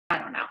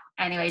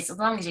anyways, as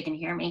long as you can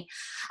hear me.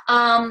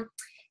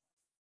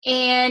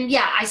 And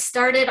yeah, I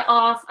started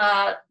off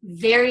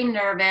very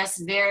nervous,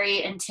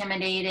 very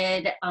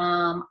intimidated.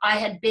 I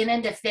had been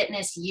into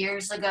fitness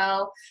years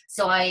ago,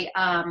 so I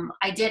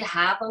did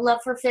have a love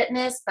for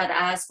fitness, but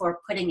as for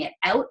putting it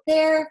out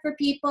there for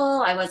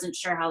people, I wasn't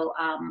sure how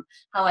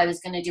I was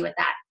going to do with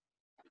that.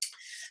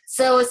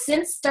 So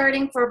since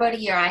starting for about a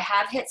year, I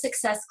have hit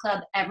Success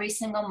Club every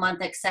single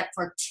month except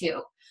for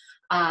two,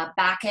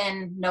 back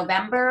in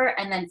November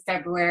and then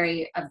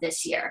February of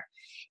this year.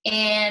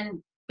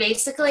 And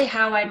basically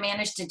how I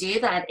managed to do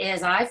that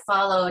is I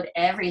followed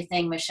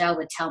everything Michelle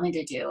would tell me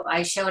to do.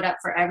 I showed up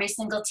for every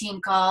single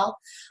team call.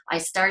 I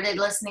started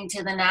listening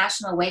to the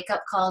national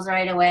wake-up calls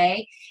right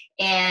away.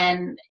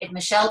 And if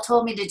Michelle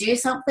told me to do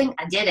something,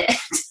 I did it,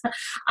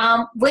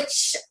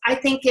 which I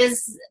think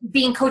is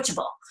being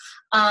coachable.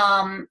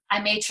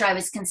 I made sure I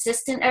was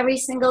consistent every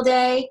single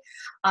day.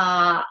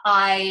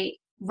 I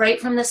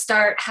right from the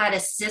start had a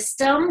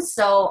system,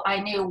 so I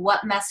knew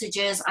what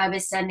messages I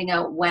was sending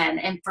out when.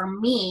 And for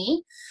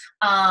me,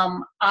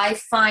 I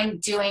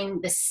find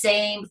doing the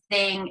same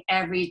thing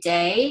every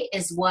day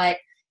is what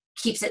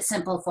keeps it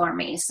simple for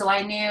me. So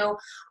I knew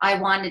I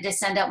wanted to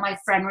send out my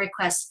friend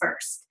requests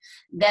first.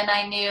 Then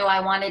I knew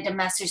I wanted to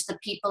message the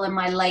people in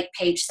my like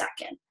page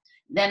second.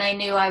 Then I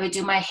knew I would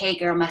do my Hey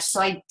Girl message.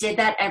 So I did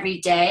that every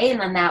day, and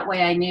then that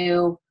way I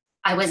knew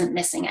I wasn't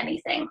missing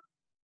anything.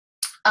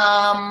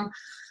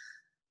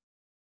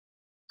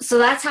 So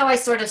that's how I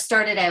sort of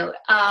started out.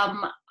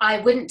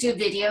 I wouldn't do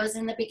videos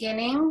in the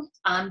beginning.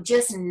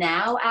 Just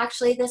now,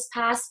 actually, this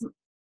past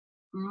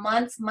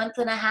month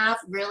and a half,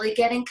 really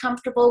getting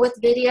comfortable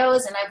with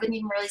videos. And I wouldn't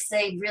even really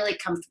say really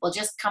comfortable,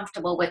 just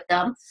comfortable with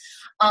them.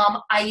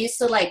 I used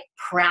to like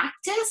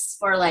practice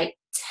for like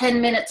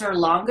 10 minutes or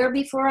longer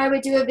before I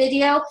would do a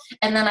video,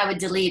 and then I would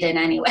delete it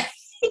anyway.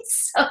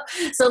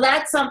 So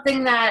that's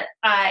something that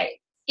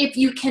if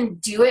you can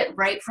do it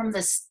right from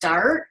the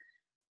start,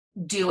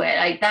 do it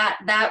like that.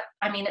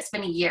 I mean, it's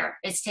been a year.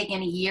 It's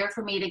taken a year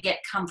for me to get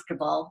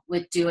comfortable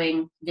with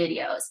doing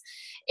videos.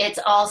 It's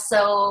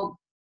also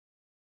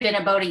been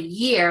about a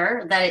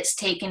year that it's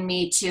taken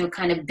me to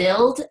kind of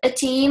build a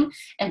team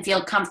and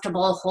feel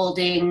comfortable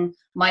holding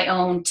my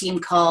own team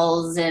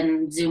calls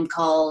and Zoom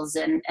calls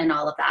and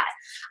all of that.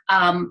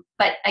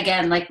 But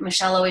again, like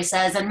Michelle always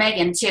says, and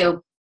Megan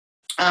too,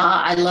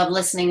 I love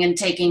listening and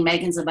taking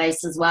Megan's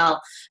advice as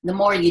well. The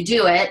more you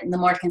do it, the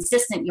more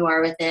consistent you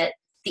are with it,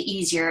 the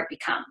easier it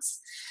becomes.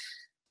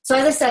 So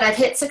as I said, I've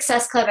hit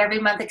Success Club every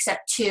month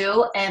except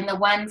two, and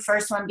the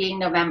first one being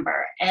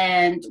November.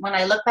 And when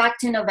I look back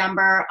to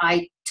November,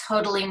 I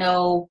totally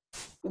know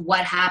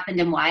what happened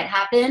and why it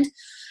happened.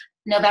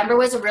 November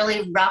was a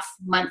really rough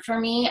month for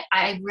me.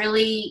 I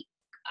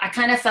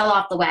kind of fell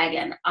off the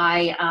wagon.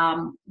 I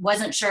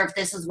wasn't sure if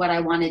this is what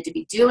I wanted to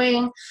be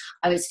doing.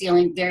 I was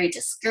feeling very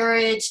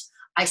discouraged.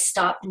 I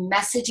stopped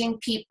messaging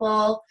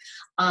people.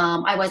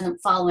 I wasn't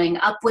following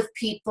up with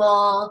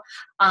people.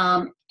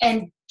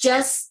 And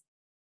just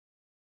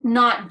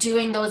not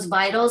doing those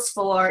vitals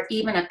for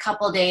even a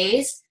couple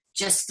days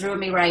just threw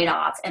me right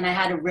off. And I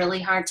had a really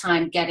hard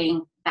time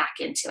getting back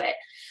into it.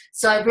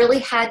 So I really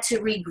had to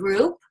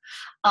regroup.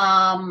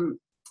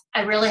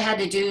 I really had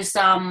to do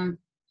some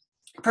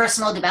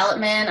personal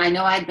development. I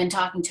know I'd been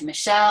talking to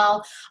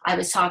Michelle. I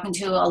was talking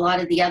to a lot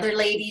of the other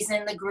ladies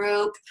in the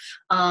group,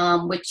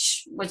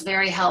 which was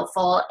very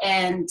helpful,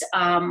 and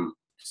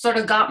sort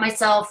of got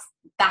myself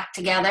back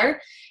together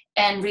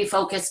and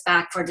refocused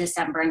back for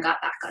December and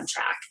got back on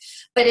track.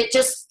 But it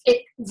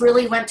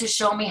really went to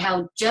show me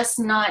how just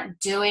not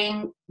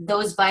doing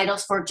those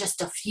vitals for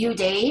just a few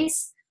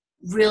days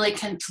really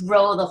can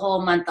throw the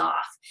whole month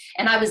off.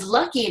 And I was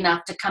lucky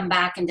enough to come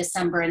back in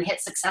December and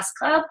hit Success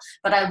Club,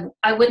 but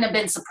I wouldn't have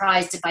been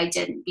surprised if I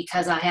didn't,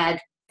 because I had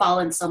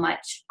fallen so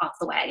much off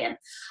the wagon.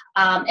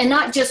 And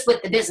not just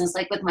with the business,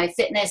 like with my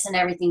fitness and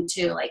everything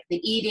too, like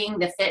the eating,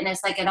 the fitness,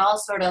 like it all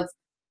sort of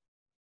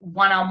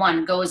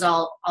one-on-one goes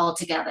all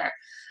together.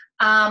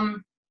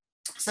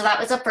 So that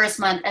was the first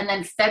month. And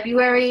then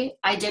February,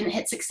 I didn't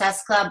hit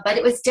Success Club, but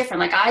it was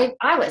different. Like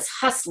I was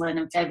hustling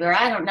in February.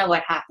 I don't know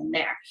what happened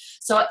there.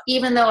 So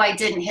even though I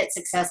didn't hit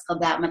Success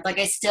Club that month, like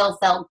I still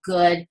felt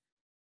good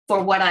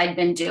for what I'd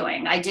been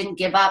doing. I didn't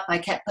give up. I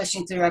kept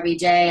pushing through every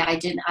day. I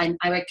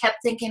kept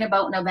thinking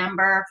about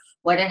November,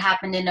 what had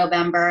happened in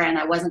November, and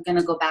I wasn't going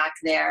to go back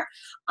there.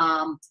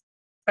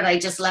 But I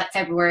just let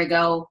February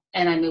go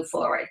and I moved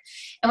forward.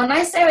 And when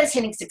I say I was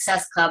hitting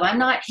Success Club, I'm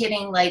not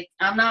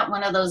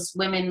one of those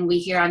women we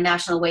hear on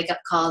National Wake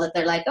Up Call that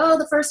they're like, oh,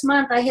 the first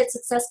month I hit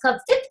Success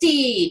Club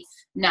 50.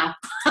 No,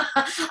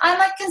 I'm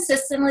like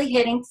consistently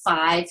hitting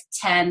 5,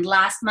 10.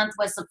 Last month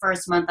was the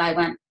first month I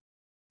went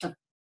to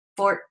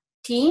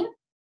 14,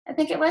 I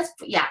think it was.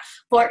 Yeah,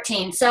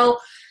 14. So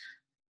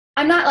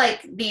I'm not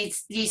like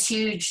these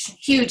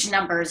huge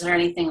numbers or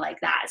anything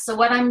like that. So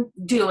what I'm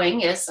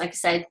doing is, like I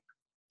said,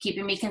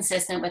 keeping me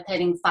consistent with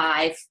hitting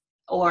 5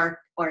 or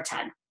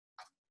 10.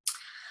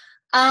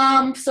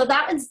 So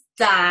that was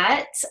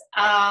that.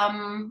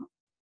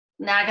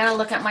 Now I gotta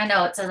look at my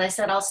notes. As I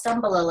said, I'll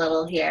stumble a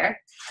little here.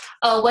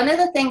 Oh, one of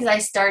the things I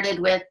started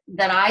with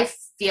that I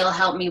feel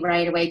helped me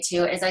right away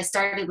too is I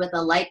started with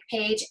a like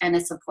page and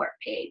a support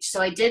page.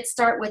 So I did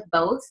start with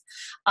both.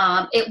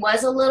 It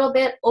was a little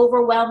bit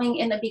overwhelming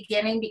in the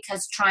beginning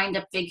because trying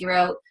to figure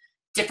out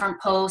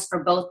different posts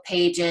for both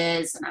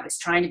pages, and I was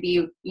trying to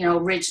be,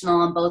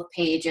 original on both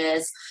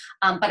pages.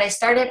 But I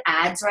started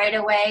ads right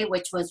away,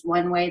 which was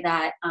one way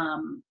that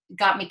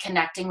got me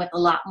connecting with a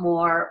lot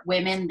more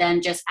women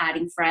than just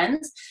adding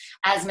friends.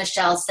 As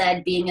Michelle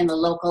said, being in the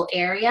local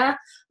area,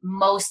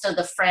 most of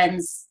the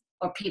friends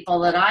or people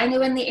that I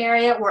knew in the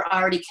area were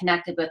already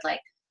connected with, like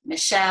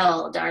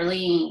Michelle,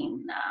 Darlene,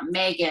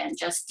 Megan,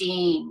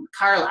 Justine,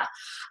 Carla.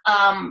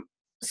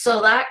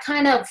 So that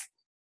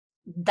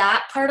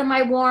part of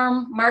my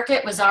warm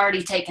market was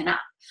already taken up.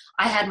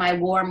 I had my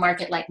warm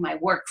market, like my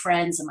work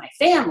friends and my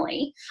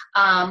family.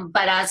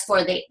 But as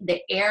for the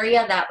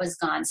area, that was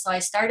gone. So I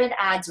started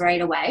ads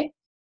right away,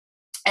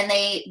 and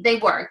they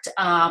worked.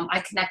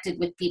 I connected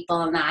with people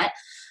on that.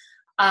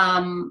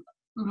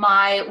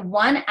 My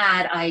one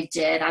ad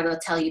I will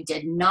tell you,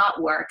 did not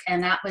work.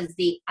 And that was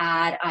the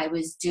ad I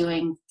was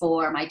doing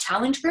for my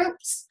challenge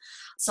groups.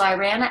 So I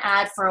ran an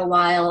ad for a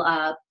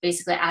while,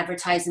 basically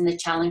advertising the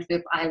challenge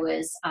group I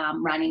was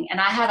running. And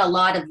I had a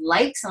lot of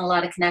likes and a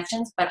lot of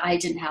connections, but I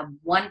didn't have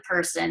one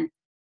person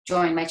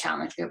join my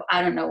challenge group.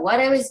 I don't know what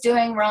I was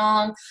doing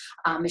wrong.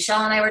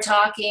 Michelle and I were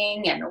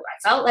talking, and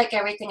I felt like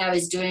everything I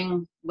was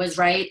doing was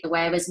right, the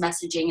way I was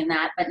messaging and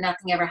that, but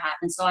nothing ever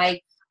happened. So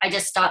I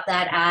just stopped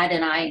that ad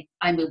and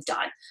I moved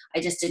on. I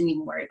just didn't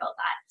even worry about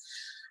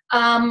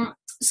that.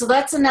 So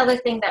that's another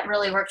thing that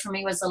really worked for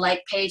me, was the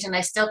like page, and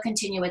I still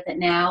continue with it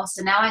now.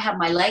 So now I have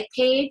my like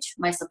page,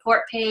 my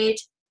support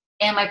page,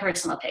 and my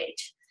personal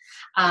page.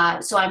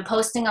 So I'm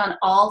posting on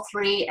all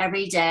three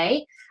every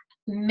day,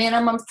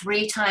 minimum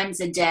 3 times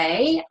a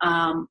day.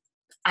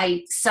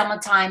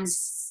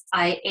 Sometimes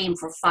I aim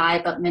for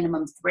 5, but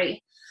minimum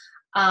 3.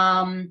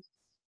 And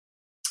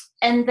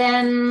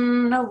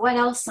then what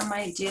else am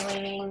I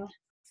doing?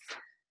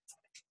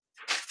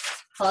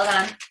 Hold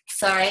on,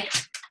 sorry.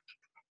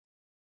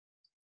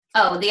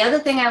 Oh, the other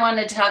thing I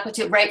wanted to talk with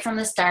you right from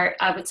the start,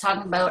 I was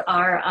talking about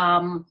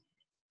our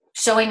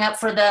showing up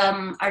for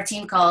our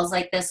team calls,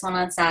 like this one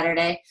on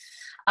Saturday.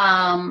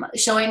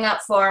 Showing up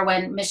for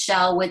when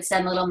Michelle would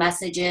send little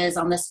messages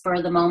on the spur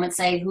of the moment,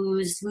 say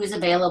who's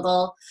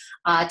available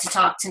to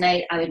talk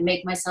tonight. I would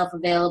make myself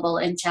available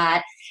in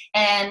chat.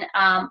 And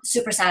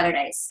Super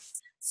Saturdays.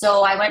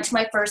 So I went to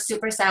my first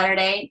Super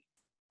Saturday,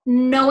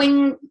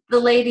 knowing the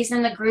ladies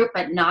in the group,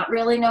 but not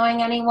really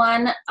knowing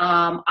anyone.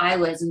 I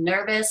was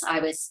nervous, I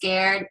was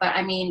scared, but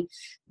I mean,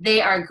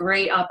 they are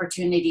great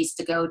opportunities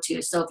to go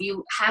to. So if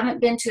you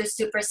haven't been to a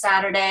Super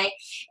Saturday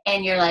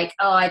and you're like,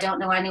 oh, I don't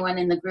know anyone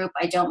in the group,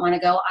 I don't want to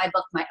go, I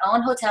booked my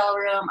own hotel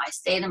room, I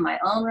stayed in my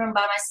own room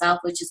by myself,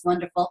 which is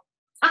wonderful.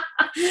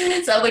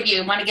 So when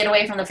you want to get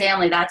away from the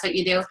family, that's what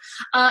you do.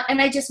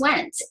 And I just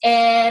went.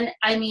 And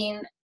I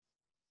mean,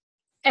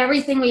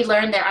 everything we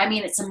learned there, I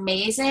mean, it's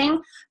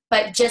amazing.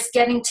 But just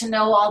getting to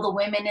know all the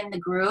women in the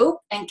group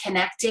and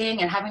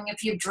connecting and having a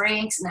few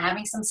drinks and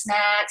having some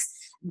snacks,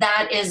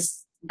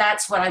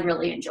 that's what I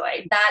really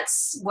enjoyed.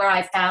 That's where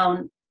I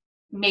found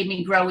made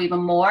me grow even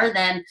more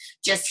than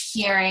just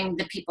hearing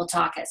the people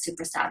talk at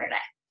Super Saturday.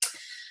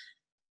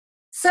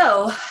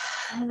 So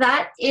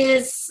that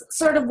is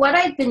sort of what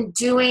I've been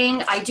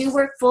doing. I do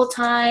work full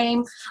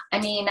time. I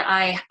mean,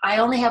 I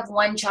only have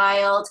one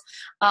child.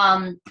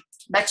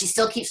 But she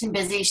still keeps me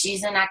busy.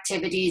 She's in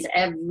activities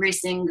every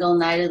single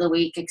night of the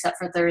week, except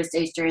for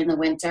Thursdays during the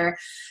winter.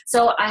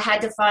 So I had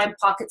to find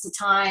pockets of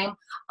time.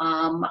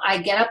 I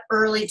get up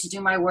early to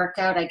do my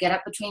workout. I get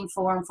up between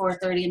 4 and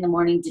 4:30 in the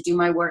morning to do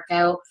my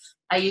workout.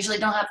 I usually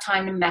don't have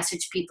time to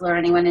message people or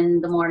anyone in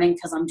the morning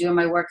because I'm doing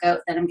my workout,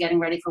 then I'm getting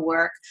ready for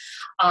work.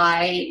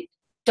 I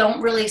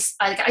don't really,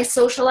 I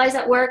socialize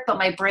at work, but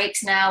my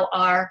breaks now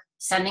are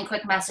sending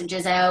quick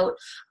messages out.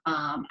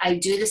 I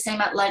do the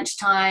same at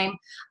lunchtime.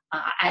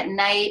 At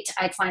night,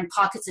 I'd find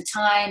pockets of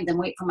time, then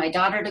wait for my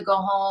daughter to go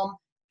home,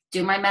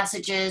 do my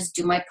messages,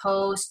 do my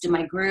posts, do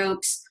my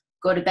groups,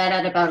 go to bed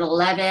at about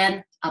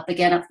 11, up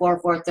again at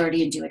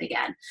 4:30 and do it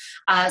again.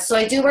 So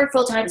I do work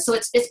full time. So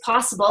it's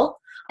possible.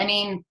 I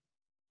mean,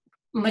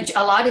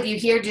 a lot of you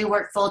here do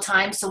work full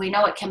time, so we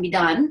know it can be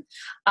done.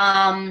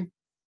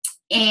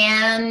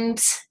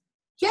 And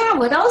yeah,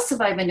 what else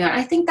have I been doing?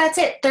 I think that's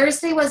it.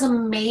 Thursday was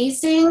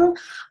amazing.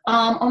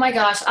 Oh my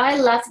gosh, I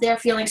left there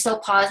feeling so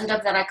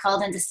positive that I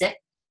called into sick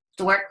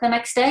to work the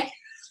next day.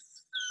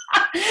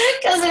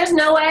 Because there's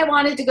no way I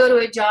wanted to go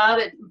to a job.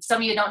 Some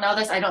of you don't know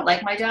this, I don't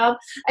like my job.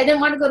 I didn't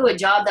want to go to a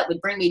job that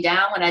would bring me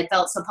down when I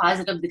felt so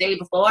positive the day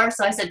before.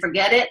 So I said,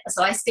 forget it.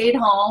 So I stayed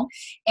home.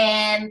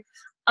 And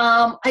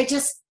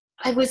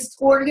I was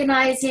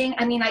organizing.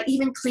 I mean, I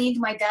even cleaned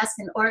my desk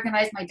and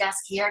organized my desk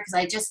here because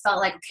I just felt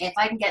like, okay, if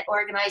I can get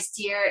organized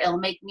here, it'll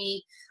make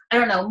me, I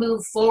don't know,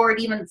 move forward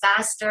even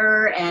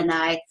faster. And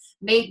I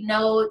made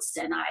notes,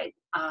 and I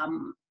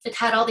it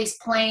had all these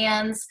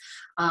plans.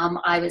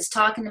 I was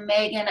talking to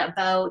Megan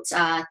about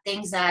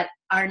things that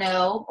are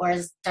no, or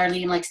as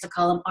Darlene likes to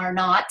call them, are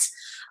not,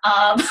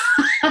 um,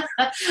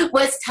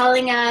 was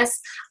telling us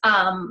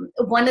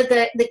one of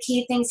the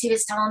key things he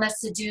was telling us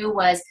to do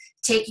was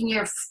taking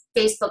your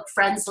Facebook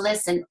friends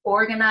list and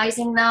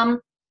organizing them,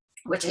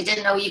 which I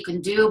didn't know you can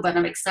do, but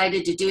I'm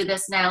excited to do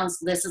this now.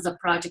 So this is a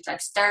project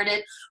I've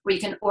started where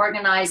you can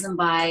organize them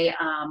by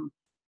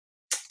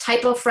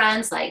type of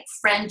friends, like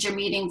friends you're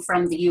meeting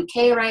from the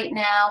UK right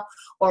now,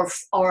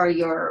 or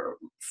your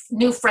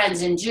new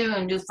friends in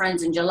June, new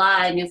friends in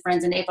July, new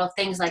friends in April,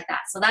 things like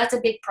that. So that's a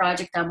big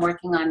project I'm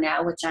working on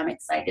now, which I'm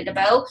excited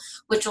about,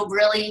 which will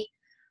really,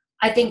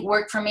 I think,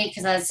 work for me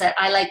because, as I said,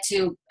 I like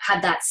to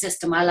have that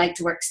system. I like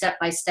to work step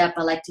by step.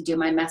 I like to do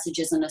my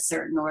messages in a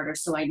certain order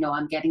so I know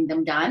I'm getting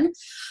them done.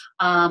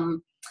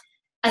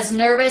 As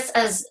nervous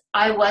as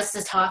I was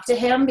to talk to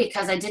him,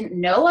 because I didn't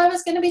know I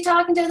was going to be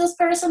talking to this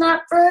person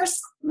at first,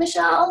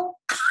 Michelle,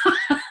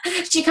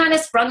 she kind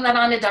of sprung that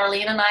onto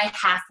Darlene and I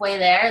halfway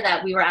there,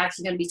 that we were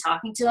actually going to be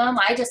talking to him.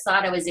 I just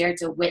thought I was there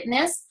to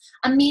witness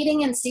a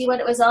meeting and see what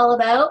it was all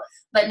about.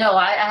 But no,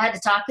 I had to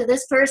talk to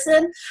this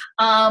person.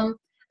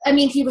 I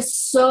mean, he was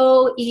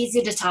so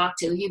easy to talk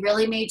to. He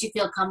really made you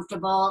feel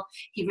comfortable.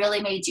 He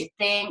really made you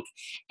think.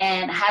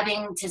 And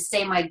having to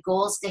say my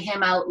goals to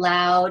him out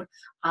loud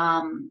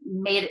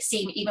made it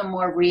seem even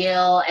more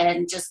real,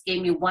 and just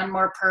gave me one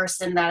more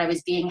person that I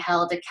was being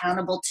held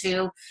accountable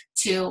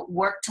to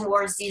work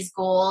towards these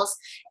goals,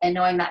 and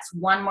knowing that's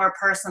one more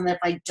person that if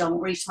I don't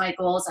reach my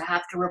goals, I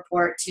have to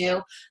report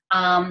to.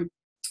 And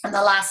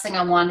the last thing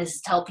I want is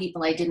to tell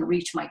people I didn't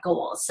reach my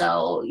goals.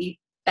 So you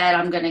bet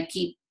I'm going to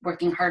keep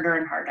working harder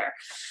and harder.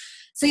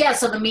 So yeah,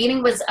 so the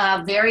meeting was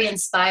very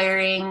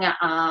inspiring.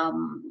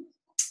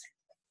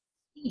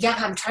 Yeah,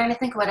 I'm trying to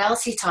think what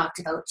else he talked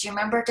about. Do you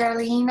remember,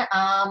 Darlene?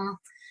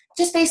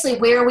 Just basically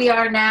where we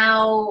are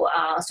now,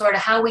 sort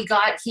of how we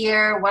got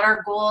here, what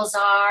our goals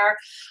are.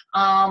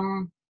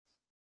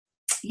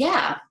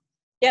 Yeah.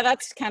 Yeah,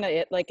 that's kind of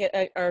it. Like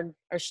our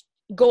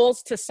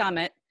goals to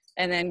summit,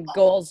 and then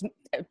goals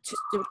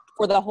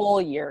for the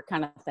whole year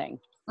kind of thing,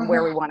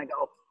 where we want to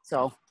go.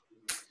 So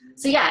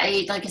yeah,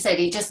 like I said,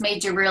 he just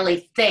made you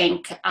really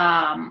think.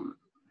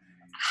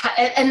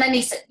 And then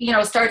he said,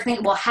 started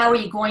thinking, well, how are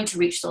you going to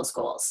reach those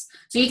goals?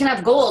 So you can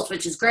have goals,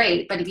 which is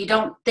great, but if you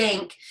don't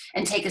think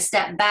and take a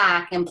step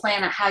back and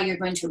plan out how you're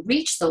going to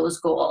reach those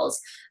goals,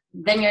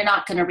 then you're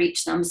not going to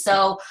reach them.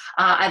 So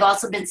I've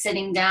also been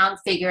sitting down,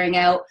 figuring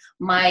out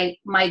my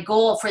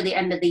goal for the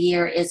end of the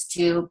year is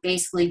to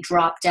basically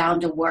drop down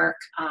to work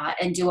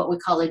and do what we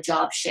call a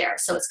job share.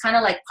 So it's kind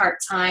of like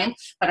part-time,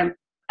 but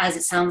as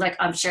it sounds like,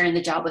 I'm sharing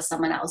the job with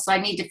someone else. So I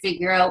need to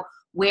figure out,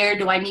 where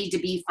do I need to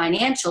be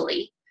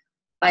financially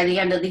by the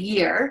end of the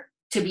year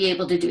to be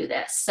able to do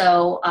this.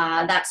 So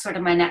that's sort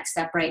of my next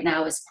step right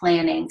now, is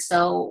planning.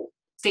 So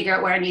figure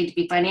out where I need to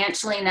be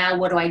financially now.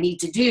 What do I need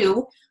to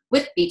do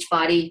with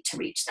Beachbody to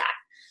reach that?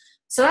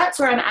 So that's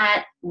where I'm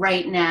at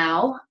right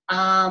now.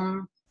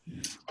 I'm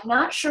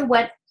not sure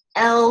what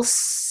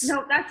else.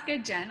 No, that's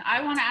good, Jen.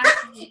 I want to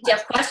ask you. Do you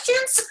have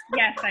questions?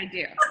 Yes, I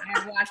do. I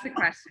have lots of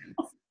questions.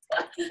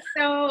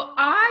 So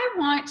I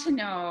want to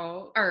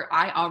know, or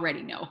I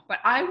already know, but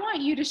I want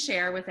you to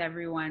share with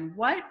everyone,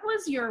 what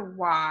was your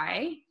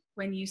why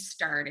when you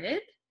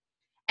started,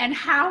 and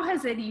how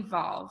has it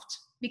evolved?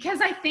 Because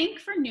I think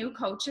for new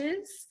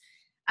coaches,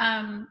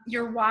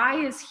 your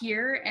why is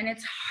here, and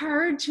it's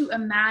hard to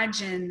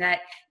imagine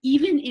that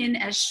even in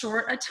as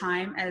short a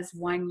time as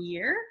 1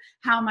 year,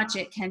 how much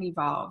it can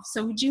evolve.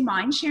 So would you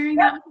mind sharing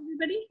that with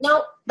everybody?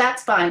 No,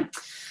 that's fine.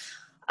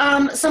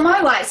 So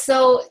my why,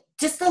 so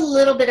just a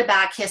little bit of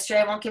back history.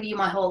 I won't give you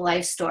my whole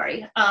life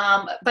story.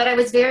 But I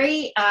was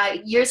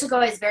years ago,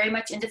 I was very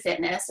much into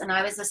fitness, and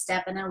I was a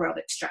step and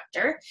aerobic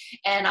instructor.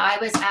 And I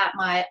was at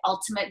my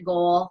ultimate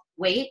goal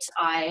weight.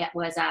 I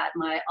was at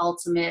my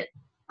ultimate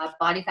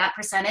body fat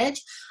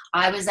percentage.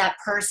 I was that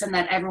person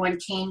that everyone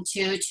came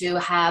to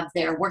have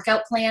their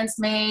workout plans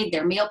made,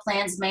 their meal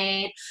plans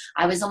made.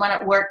 I was the one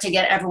at work to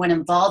get everyone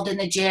involved in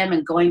the gym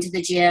and going to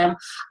the gym.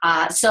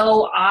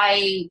 So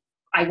I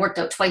worked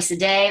out twice a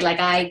day. Like,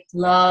 I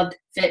loved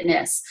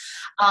fitness.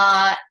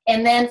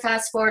 And then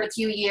fast forward a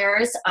few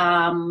years,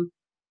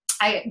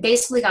 I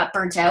basically got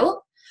burnt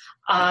out.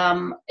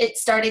 It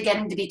started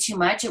getting to be too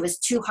much. It was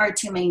too hard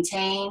to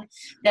maintain.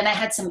 Then I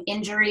had some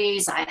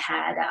injuries. I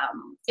had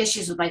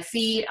issues with my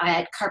feet. I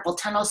had carpal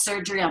tunnel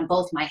surgery on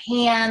both my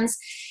hands.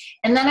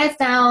 And then I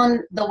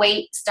found the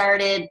weight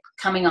started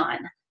coming on.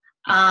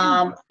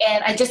 And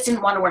I just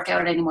didn't want to work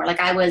out anymore. Like,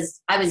 I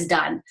was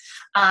done.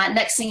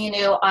 Next thing you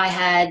knew, I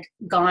had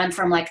gone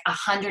from like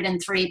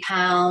 103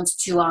 pounds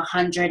to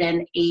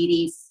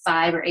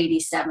 185 or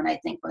 87, I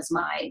think was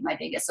my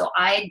biggest. So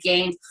I had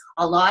gained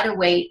a lot of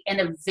weight in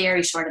a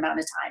very short amount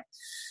of time.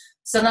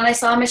 So then I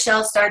saw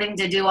Michelle starting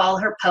to do all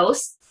her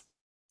posts,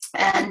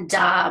 and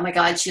oh my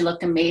God, she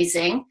looked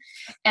amazing.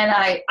 And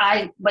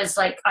I was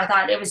like, I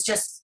thought it was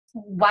just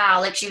wow,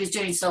 like she was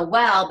doing so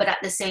well. But at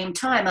the same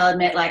time, I'll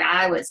admit, like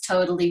I was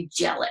totally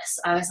jealous.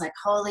 I was like,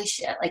 holy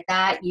shit, like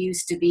that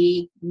used to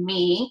be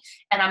me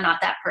and I'm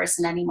not that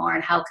person anymore.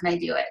 And how can I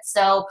do it?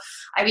 So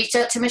I reached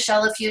out to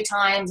Michelle a few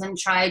times and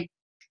tried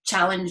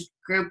challenge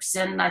groups.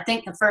 And I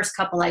think the first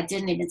couple I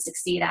didn't even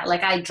succeed at.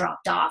 Like I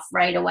dropped off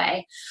right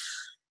away.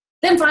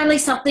 Then finally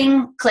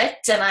something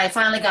clicked and I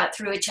finally got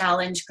through a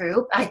challenge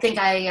group. I think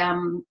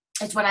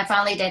it's when I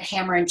finally did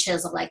Hammer and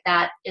Chisel. Like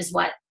that is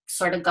what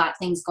sort of got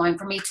things going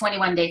for me.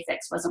 21 Day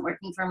Fix wasn't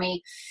working for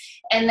me.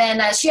 And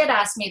then she had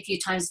asked me a few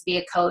times to be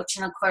a coach.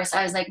 And of course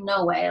I was like,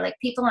 no way, like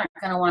people aren't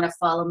going to want to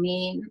follow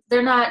me.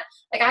 They're not,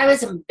 like I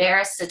was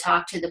embarrassed to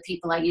talk to the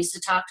people I used to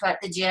talk to at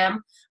the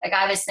gym. Like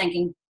I was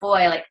thinking,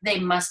 boy, like they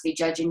must be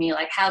judging me.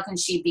 Like how can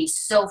she be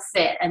so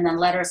fit and then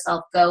let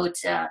herself go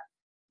to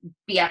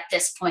be at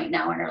this point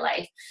now in her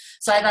life?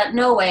 So I thought,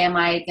 no way am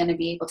I going to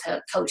be able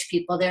to coach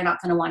people. They're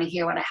not going to want to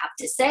hear what I have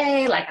to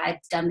say. Like I've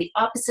done the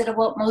opposite of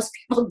what most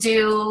people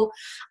do.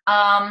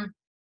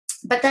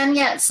 But then,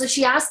 yeah, so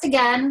she asked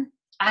again.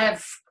 I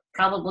have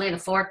probably the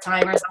fourth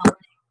time or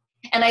something.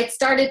 And I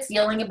started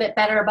feeling a bit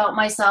better about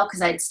myself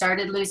because I'd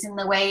started losing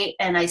the weight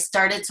and I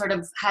started sort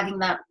of having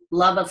that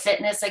love of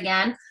fitness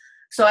again.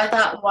 So I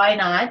thought, why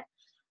not?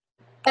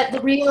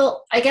 But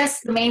I guess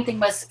the main thing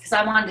was because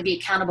I wanted to be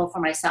accountable for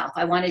myself.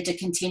 I wanted to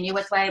continue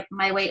with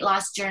my weight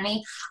loss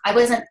journey. I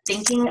wasn't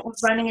thinking of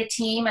running a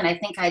team. And I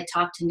think I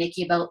talked to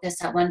Nikki about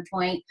this at one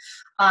point.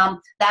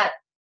 That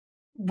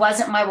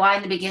wasn't my why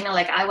in the beginning.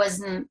 Like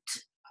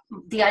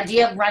the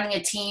idea of running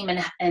a team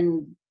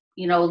and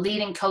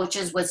leading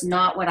coaches was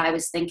not what I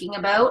was thinking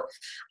about.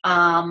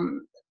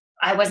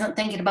 I wasn't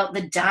thinking about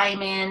the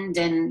diamond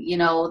and,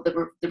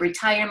 the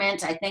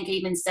retirement. I think I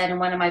even said in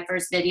one of my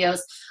first videos,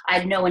 I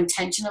had no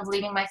intention of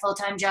leaving my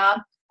full-time job.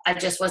 I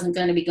just wasn't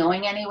going to be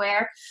going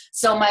anywhere.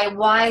 So my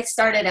why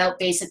started out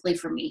basically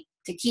for me,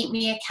 to keep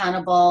me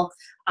accountable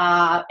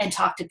and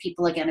talk to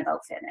people again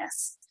about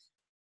fitness.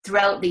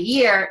 Throughout the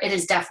year, it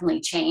has definitely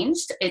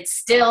changed.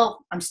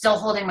 I'm still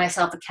holding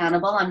myself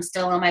accountable. I'm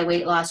still on my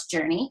weight loss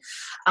journey.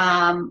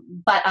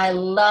 But I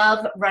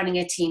love running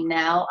a team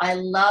now. I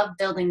love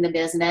building the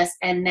business.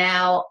 And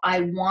now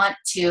I want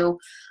to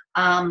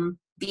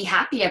be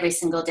happy every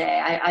single day.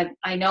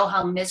 I know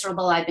how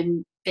miserable I've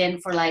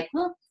been for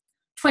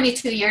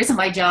 22 years of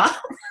my job.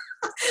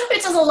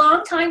 Which is a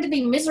long time to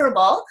be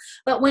miserable.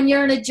 But when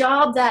you're in a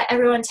job that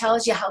everyone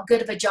tells you how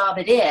good of a job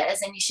it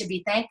is, and you should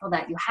be thankful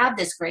that you have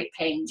this great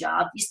paying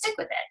job, you stick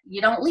with it.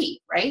 You don't leave,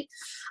 right?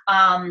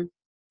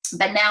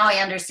 But now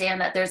I understand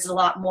that there's a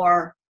lot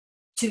more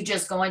to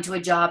just going to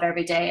a job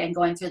every day and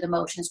going through the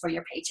motions for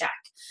your paycheck.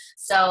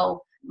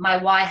 So my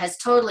why has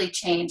totally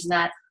changed,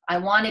 that I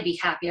want to be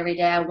happy every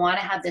day. I want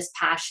to have this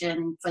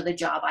passion for the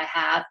job I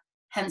have.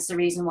 Hence the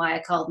reason why I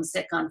called in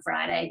sick on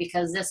Friday,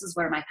 because this is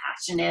where my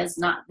passion is,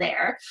 not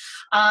there.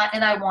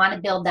 And I want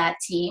to build that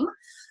team.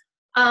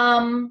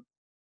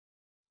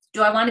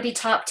 Do I want to be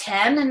top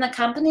 10 in the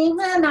company?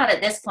 Not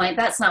at this point.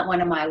 That's not one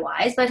of my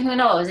whys, but who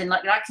knows? And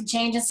that can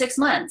change in 6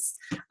 months.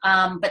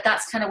 But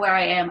that's kind of where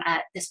I am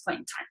at this point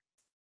in time.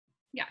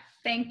 Yeah,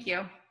 thank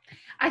you.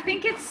 I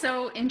think it's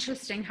so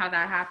interesting how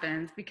that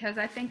happens, because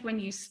I think when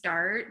you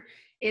start,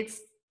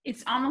 it's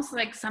almost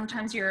like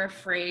sometimes you're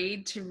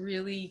afraid to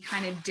really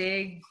kind of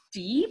dig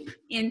deep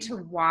into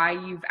why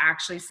you've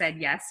actually said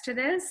yes to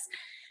this.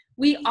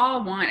 We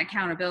all want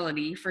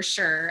accountability for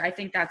sure. I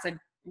think that's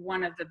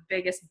one of the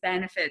biggest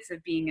benefits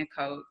of being a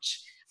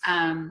coach.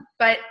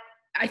 But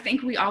I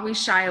think we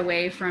always shy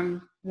away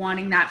from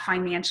wanting that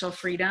financial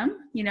freedom.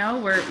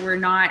 We're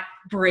not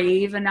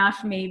brave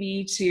enough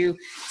maybe to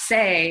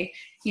say,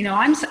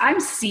 I'm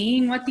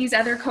seeing what these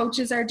other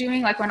coaches are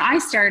doing. Like when I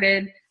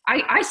started,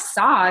 I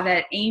saw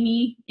that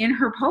Amy in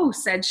her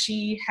post said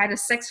she had a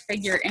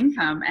 6-figure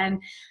income.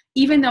 And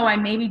even though I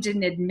maybe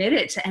didn't admit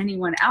it to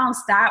anyone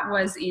else, that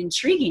was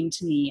intriguing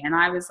to me. And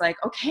I was like,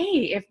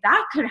 okay, if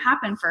that could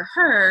happen for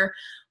her,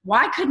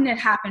 why couldn't it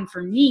happen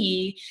for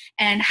me?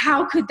 And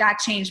how could that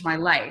change my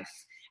life?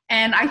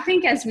 And I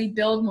think as we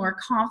build more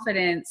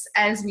confidence,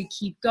 as we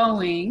keep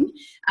going,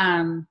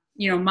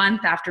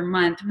 month after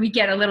month, we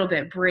get a little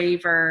bit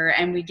braver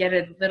and we get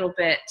a little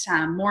bit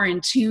more in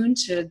tune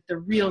to the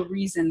real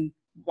reason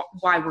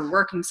why we're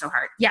working so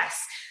hard. Yes,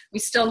 we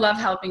still love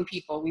helping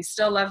people. We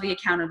still love the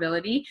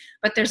accountability,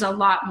 but there's a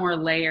lot more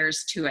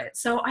layers to it.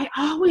 So I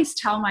always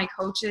tell my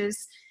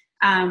coaches,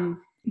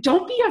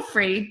 don't be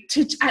afraid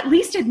to at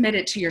least admit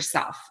it to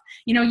yourself.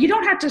 You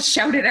don't have to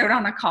shout it out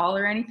on a call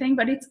or anything,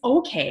 but it's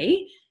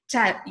okay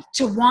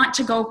to want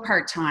to go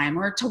part-time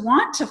or to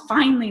want to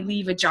finally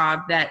leave a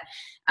job that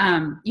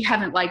you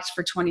haven't liked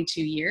for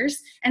 22 years.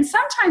 And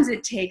sometimes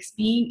it takes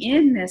being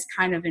in this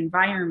kind of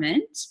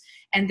environment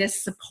and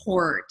this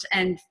support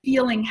and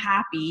feeling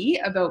happy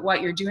about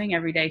what you're doing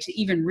every day to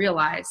even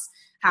realize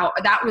how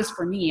that was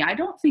for me. I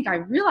don't think I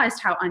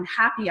realized how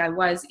unhappy I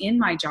was in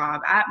my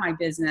job, at my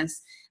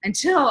business,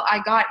 until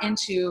I got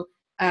into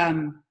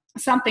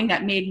something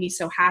that made me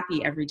so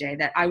happy every day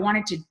that I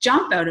wanted to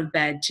jump out of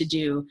bed to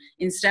do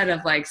instead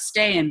of like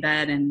stay in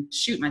bed and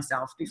shoot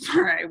myself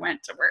before I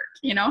went to work,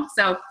 you know?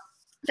 So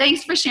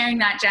thanks for sharing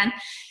that, Jen.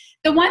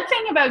 The one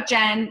thing about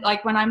Jen,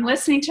 like when I'm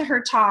listening to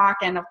her talk,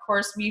 and of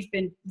course we've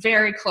been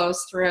very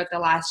close throughout the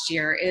last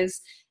year, is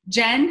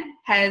Jen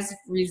has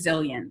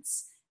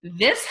resilience.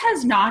 This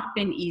has not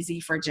been easy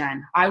for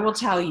Jen. I will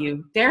tell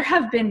you, there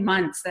have been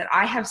months that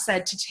I have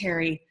said to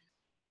Terry,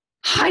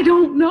 I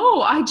don't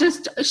know.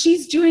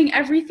 She's doing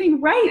everything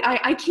right.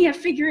 I can't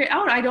figure it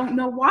out. I don't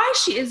know why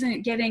she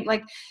isn't getting,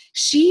 like,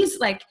 she's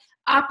like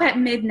up at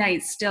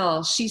midnight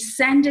still. She's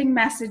sending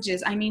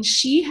messages. I mean,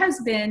 she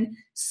has been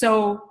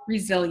so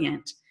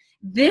resilient.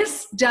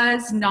 This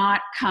does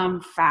not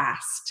come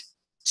fast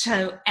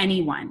to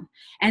anyone.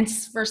 And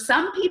for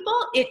some people,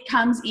 it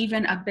comes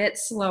even a bit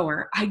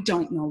slower. I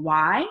don't know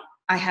why.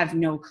 I have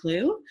no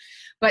clue.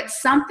 But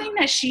something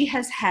that she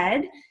has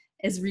had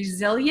is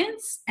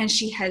resilience, and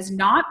she has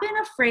not been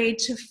afraid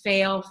to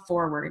fail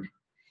forward.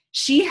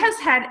 She has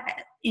had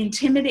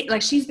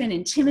she's been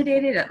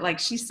intimidated at, like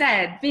she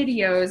said,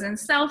 videos and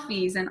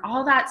selfies and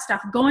all that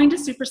stuff, going to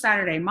Super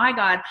Saturday. My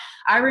God,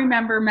 I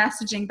remember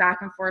messaging back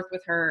and forth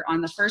with her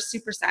on the first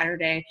Super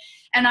Saturday.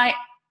 And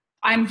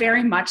I'm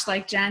very much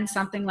like Jen.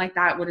 Something like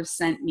that would have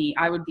sent me.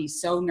 I would be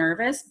so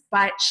nervous,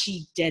 but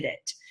she did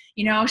it.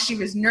 You know, she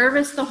was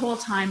nervous the whole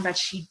time, but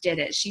she did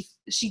it. She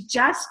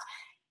just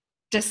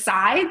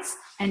decides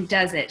and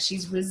does it.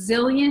 She's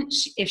resilient.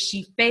 If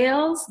she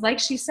fails, like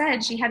she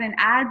said, she had an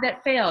ad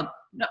that failed.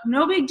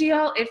 No big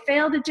deal. It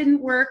failed. It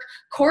didn't work.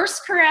 Course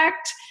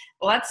correct.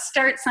 Let's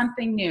start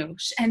something new.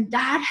 And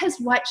that is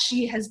what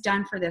she has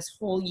done for this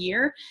whole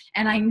year.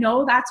 And I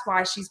know that's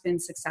why she's been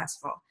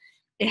successful.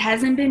 It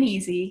hasn't been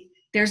easy.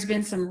 There's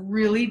been some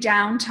really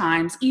down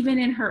times, even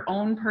in her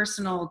own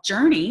personal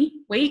journey,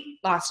 weight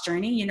loss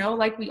journey, you know,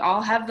 like we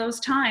all have those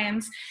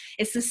times.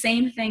 It's the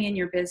same thing in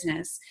your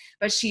business.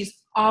 But she's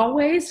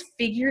always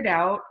figured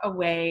out a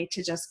way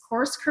to just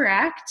course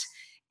correct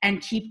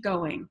and keep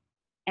going.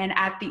 And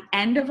at the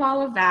end of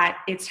all of that,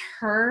 it's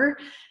her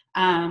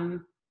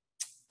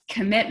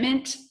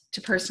commitment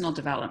to personal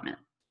development.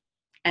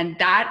 And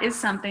that is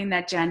something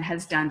that Jen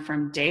has done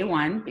from day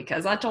one,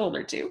 because I told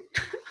her to.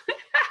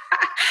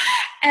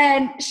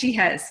 And she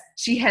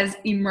has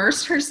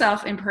immersed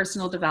herself in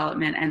personal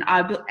development. And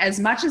as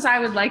much as I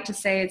would like to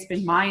say it's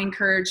been my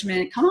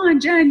encouragement, come on,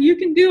 Jen, you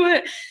can do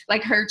it,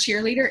 like her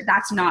cheerleader,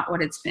 that's not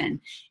what it's been.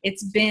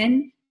 It's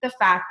been the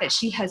fact that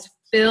she has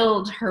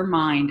filled her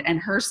mind and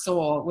her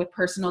soul with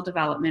personal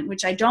development,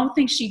 which I don't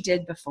think she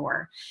did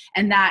before.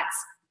 And that's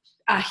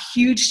a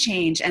huge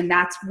change. And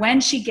that's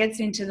when she gets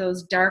into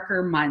those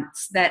darker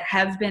months that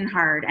have been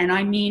hard. And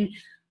I mean,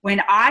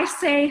 when I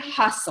say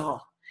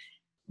hustle,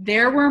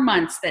 there were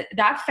months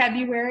that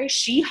February,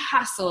 she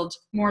hustled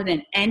more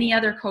than any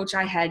other coach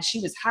I had. She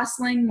was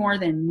hustling more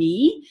than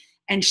me,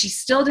 and she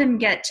still didn't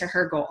get to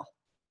her goal.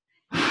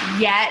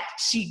 Yet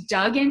she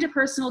dug into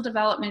personal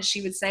development.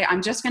 She would say,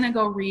 I'm just going to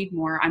go read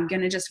more. I'm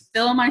going to just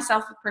fill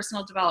myself with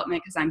personal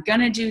development because I'm going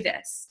to do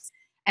this.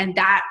 And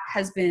that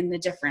has been the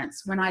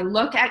difference. When I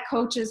look at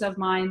coaches of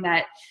mine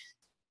that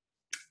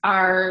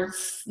are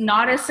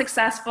not as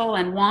successful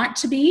and want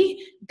to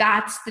be,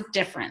 that's the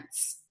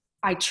difference.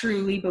 I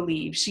truly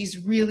believe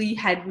she's really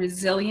had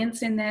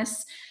resilience in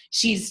this.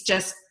 She's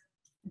just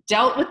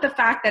dealt with the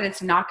fact that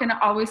it's not going to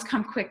always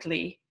come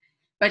quickly,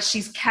 but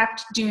she's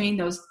kept doing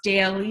those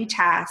daily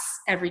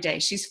tasks every day.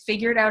 She's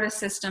figured out a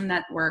system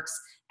that works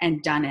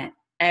and done it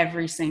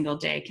every single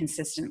day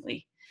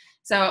consistently.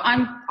 So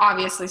I'm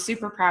obviously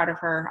super proud of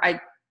her.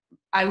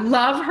 I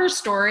love her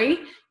story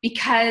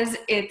because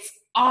it's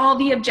all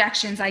the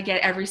objections I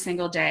get every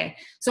single day.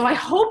 So I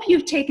hope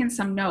you've taken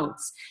some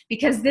notes,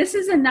 because this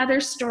is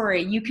another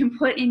story you can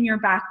put in your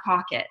back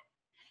pocket.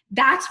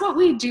 That's what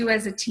we do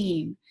as a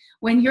team.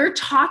 When you're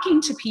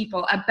talking to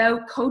people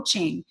about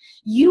coaching,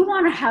 you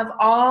want to have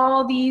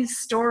all these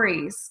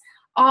stories,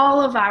 all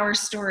of our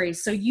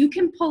stories, so you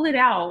can pull it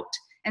out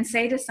and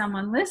say to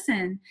someone,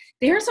 listen,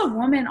 there's a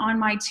woman on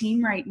my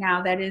team right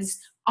now that is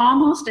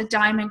almost a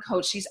diamond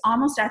coach. She's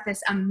almost at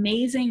this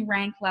amazing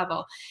rank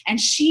level,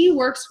 and she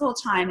works full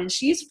time, and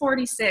she's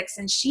 46,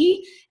 and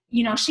she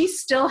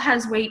still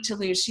has weight to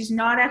lose. She's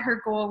not at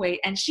her goal weight.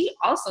 And she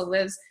also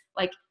lives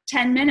like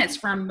 10 minutes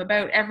from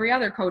about every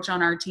other coach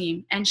on our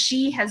team, and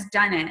she has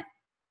done it.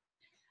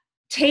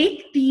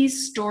 Take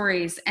these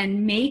stories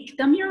and make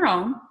them your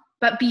own,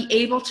 but be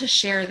able to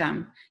share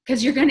them,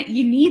 because you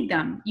need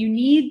them. You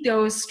need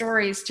those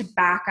stories to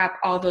back up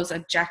all those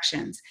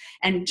objections.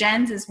 And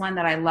Jen's is one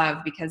that I love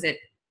because it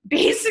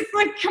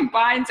basically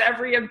combines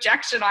every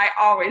objection I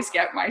always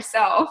get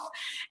myself.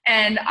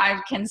 And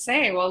I can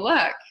say, well,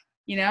 look,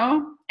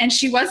 and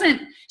she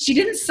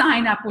didn't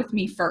sign up with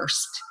me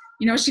first.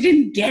 She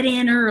didn't get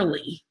in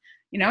early.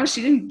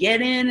 She didn't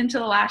get in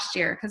until last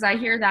year, because I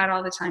hear that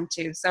all the time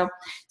too. So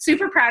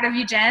super proud of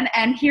you, Jen.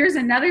 And here's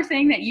another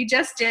thing that you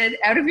just did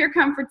out of your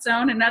comfort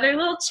zone, another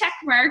little check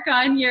mark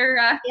on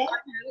your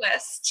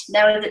list.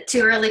 Now, is it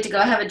too early to go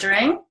have a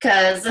drink?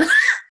 Because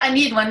I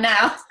need one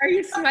now. Are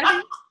you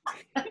sweating?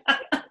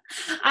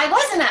 I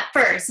wasn't at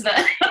first,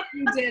 but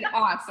You did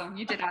awesome.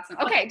 You did awesome.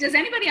 Okay. Does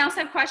anybody else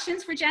have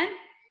questions for Jen?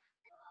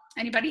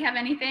 Anybody have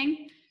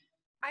anything?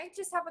 I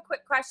just have a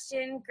quick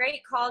question.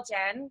 Great call,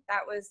 Jen.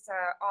 That was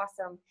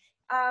awesome.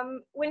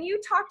 When you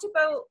talked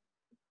about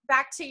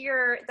back to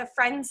the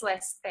friends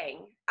list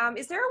thing,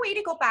 is there a way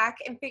to go back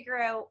and figure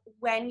out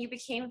when you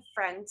became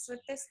friends with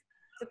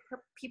the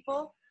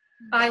people?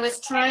 I was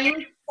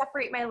trying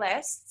Separate my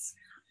lists.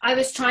 I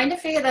was trying to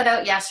figure that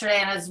out yesterday,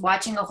 and I was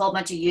watching a whole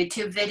bunch of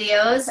YouTube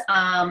videos,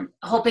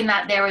 hoping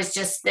that there was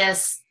just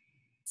this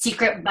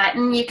secret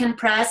button you can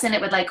press and it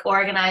would like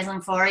organize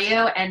them for you.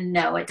 And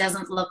no, it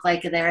doesn't look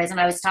like there is. And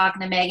I was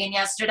talking to Megan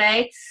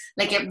yesterday,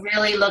 like it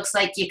really looks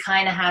like you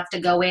kind of have to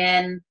go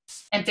in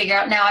and figure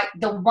out. Now,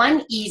 the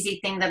one easy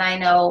thing that I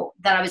know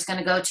that I was going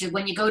to go to,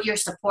 when you go to your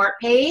support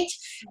page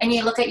and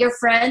you look at your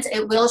friends,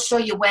 it will show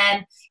you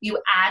when you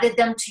added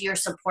them to your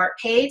support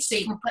page. So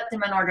you can put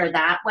them in order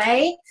that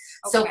way.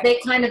 Okay. So if they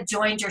kind of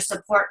joined your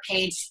support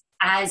page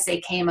as they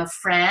came a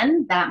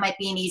friend, that might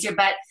be an easier,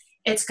 but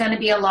it's going to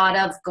be a lot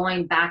of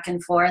going back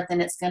and forth,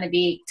 and it's going to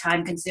be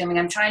time consuming.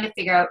 I'm trying to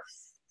figure out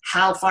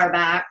how far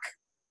back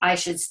I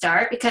should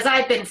start, because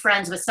I've been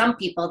friends with some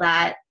people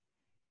that,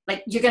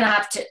 like, you're going to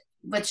have to,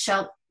 what's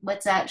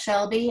that,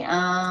 Shelby?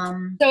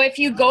 So if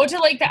you go to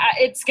like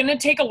it's going to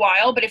take a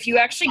while, but if you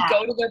actually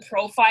go to their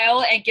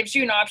profile and it gives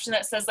you an option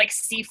that says like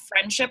see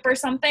friendship or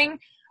something,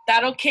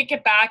 that'll kick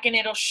it back and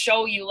it'll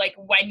show you like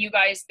when you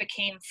guys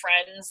became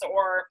friends,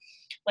 or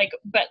like,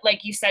 but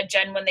like you said,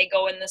 Jen, when they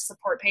go in the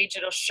support page,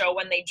 it'll show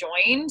when they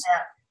joined.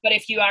 Yeah. But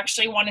if you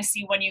actually want to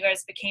see when you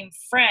guys became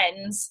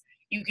friends,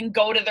 you can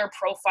go to their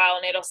profile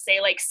and it'll say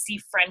like see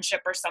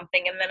friendship or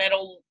something, and then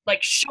it'll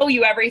like show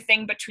you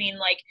everything between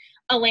like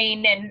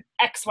Elaine and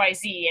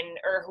XYZ and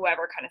or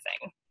whoever kind of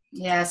thing.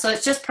 Yeah, so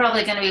it's just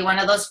probably going to be one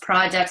of those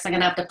projects I'm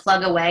going to have to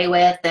plug away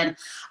with, and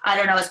I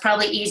don't know, it's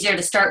probably easier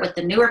to start with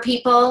the newer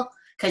people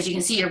because you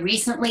can see you're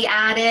recently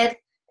added,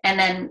 and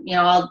then, you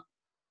know, I'll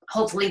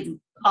hopefully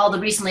all the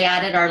recently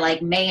added are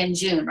like May and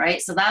June,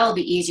 right? So that will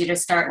be easier to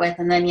start with,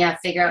 and then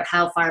figure out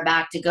how far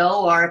back to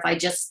go, or if I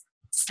just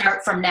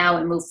start from now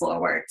and move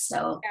forward.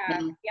 So yeah,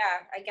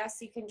 I guess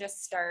you can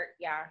just start.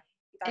 Yeah.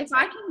 If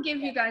I can give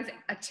you guys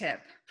a tip.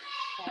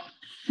 Okay.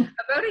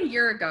 About a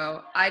year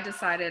ago, I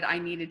decided I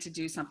needed to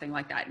do something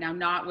like that. Now,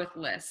 not with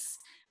lists.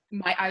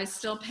 I was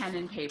still pen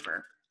and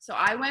paper. So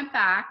I went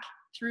back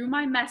through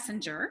my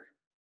messenger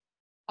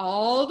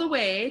all the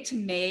way to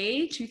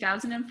May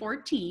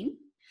 2014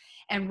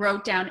 and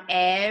wrote down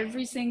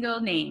every single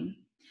name.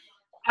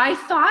 I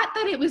thought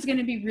that it was going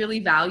to be really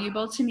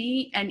valuable to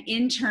me, and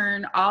in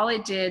turn, all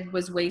it did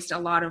was waste a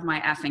lot of my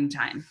effing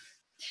time.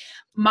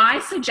 My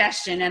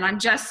suggestion, and I'm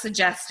just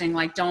suggesting,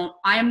 like,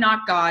 I am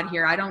not God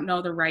here. I don't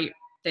know the right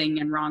thing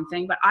and wrong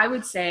thing, but I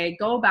would say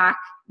go back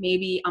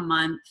maybe a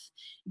month,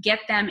 get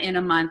them in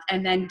a month,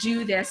 and then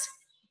do this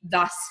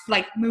thus,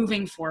 like,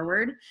 moving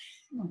forward.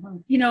 Mm-hmm.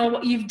 You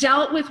know, you've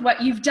dealt with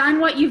what you've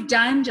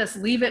done, just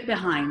leave it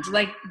behind.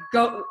 Like,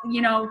 go,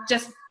 you know,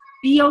 just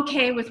be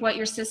okay with what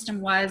your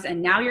system was,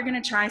 and now you're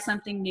going to try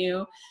something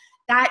new.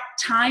 That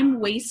time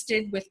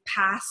wasted with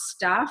past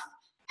stuff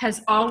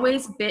has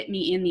always bit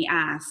me in the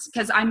ass.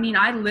 Because, I mean,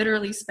 I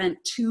literally spent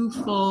 2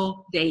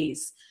 full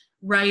days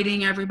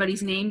writing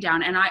everybody's name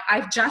down, and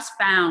I've just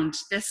found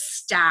this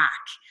stack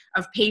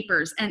of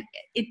papers, and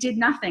it did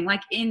nothing.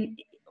 Like,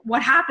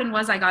 what happened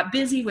was I got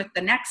busy with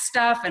the next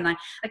stuff, and I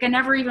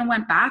never even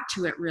went back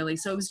to it really.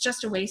 So it was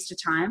just a waste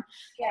of time.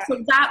 Yeah. So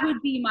that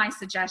would be my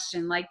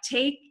suggestion. Like,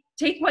 take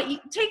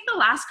the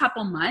last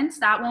couple months,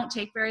 that won't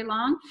take very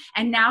long,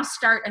 and now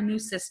start a new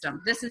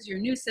system. This is your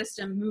new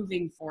system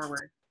moving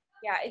forward.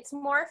 Yeah, it's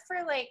more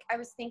for, like, I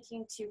was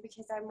thinking too,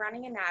 because I'm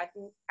running an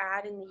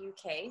ad in the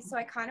UK. So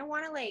I kind of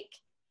want to, like,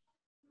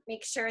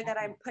 make sure that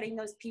I'm putting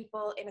those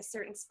people in a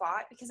certain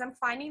spot, because I'm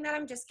finding that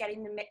I'm just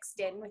getting them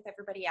mixed in with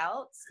everybody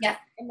else. Yeah.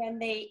 And then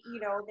they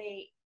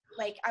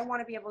like, I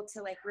want to be able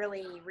to, like,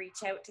 really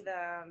reach out to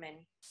them and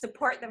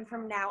support them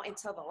from now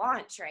until the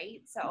launch, right?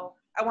 So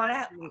I want to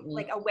have,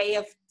 like, a way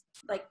of,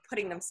 like,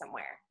 putting them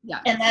somewhere. Yeah.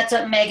 And that's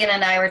what Megan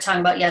and I were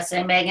talking about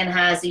yesterday. Megan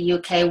has a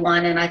UK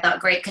one, and I thought,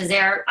 great, because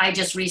I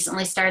just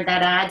recently started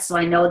that ad, so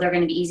I know they're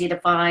going to be easy to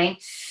find.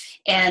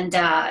 And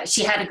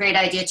she had a great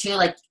idea too,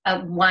 like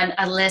a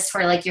list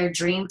for, like, your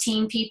dream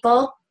team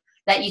people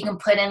that you can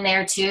put in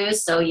there too.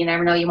 So you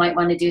never know, you might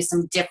want to do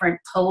some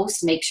different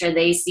posts, make sure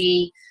they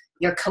see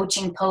your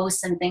coaching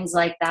posts and things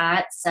like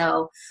that.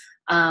 So,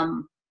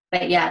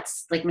 but yeah,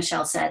 it's like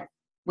Michelle said,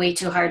 way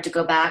too hard to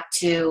go back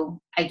to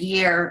a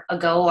year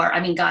ago, or, I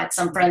mean, God,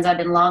 some friends I've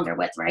been longer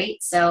with, right?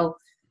 So,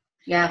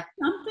 yeah.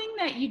 Something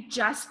that you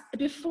just,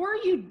 before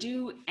you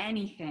do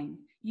anything,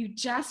 you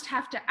just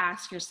have to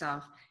ask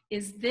yourself,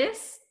 is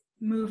this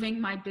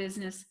moving my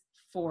business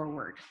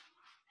forward?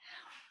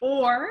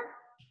 Or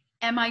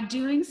am I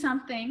doing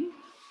something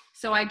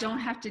so I don't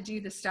have to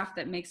do the stuff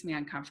that makes me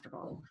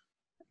uncomfortable?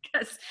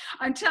 Because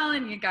I'm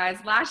telling you guys,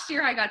 last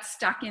year I got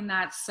stuck in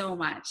that so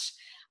much.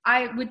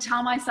 I would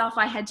tell myself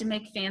I had to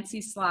make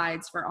fancy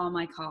slides for all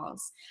my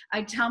calls.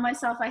 I'd tell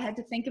myself I had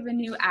to think of a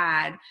new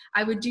ad.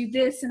 I would do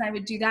this and I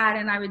would do that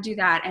and I would do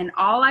that. And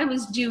all I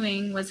was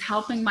doing was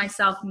helping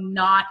myself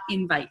not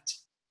invite.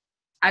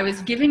 I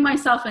was giving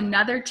myself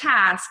another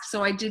task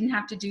so I didn't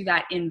have to do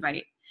that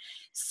invite.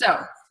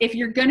 So if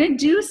you're going to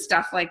do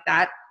stuff like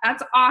that,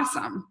 that's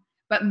awesome.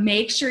 But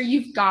make sure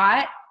you've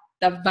got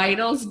the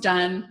vitals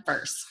done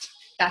first.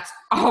 That's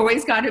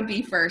always got to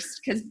be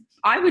first, because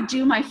I would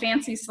do my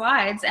fancy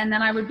slides and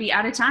then I would be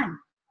out of time.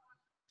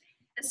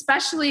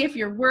 Especially if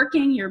you're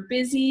working, you're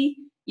busy,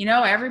 you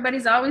know,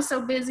 everybody's always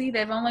so busy.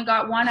 They've only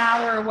got 1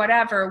 hour or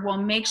whatever. Well,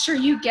 make sure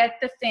you get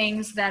the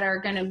things that are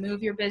going to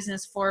move your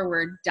business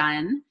forward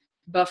done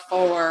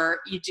before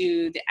you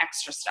do the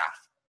extra stuff.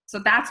 So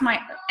that's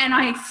and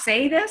I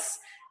say this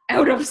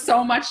out of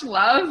so much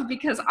love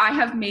because I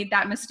have made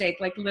that mistake.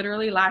 Like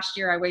literally last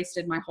year, I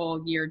wasted my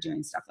whole year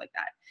doing stuff like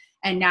that.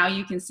 And now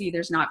you can see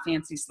there's not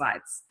fancy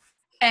slides.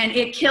 And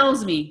it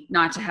kills me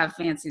not to have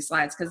fancy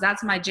slides because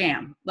that's my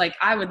jam. Like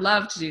I would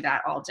love to do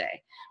that all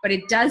day, but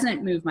it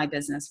doesn't move my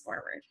business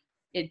forward.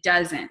 It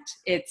doesn't.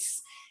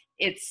 It's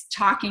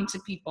talking to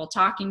people,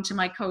 talking to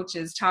my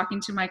coaches, talking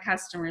to my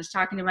customers,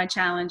 talking to my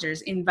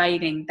challengers,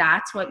 inviting.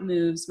 That's what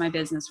moves my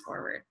business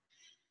forward.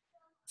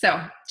 So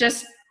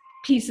just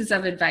pieces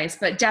of advice,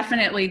 but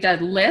definitely the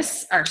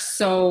lists are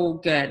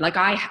so good. Like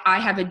I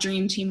have a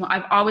dream team.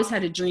 I've always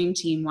had a dream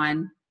team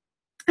one.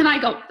 And I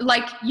go,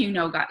 like, you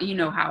know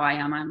how I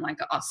am. I'm like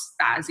a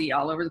spazzy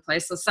all over the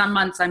place. So some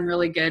months I'm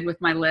really good with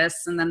my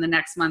lists and then the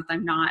next month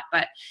I'm not,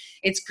 but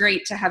it's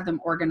great to have them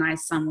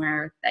organized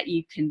somewhere that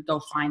you can go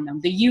find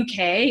them. The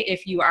UK,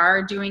 if you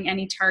are doing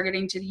any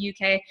targeting to the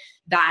UK,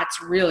 that's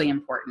really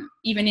important.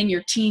 Even in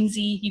your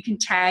Teensy, you can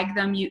tag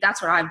them.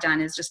 That's what I've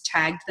done is just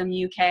tagged them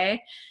UK.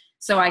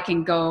 So I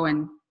can go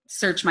and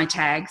search my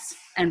tags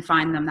and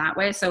find them that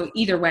way. So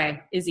either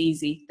way is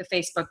easy. The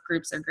Facebook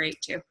groups are great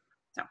too.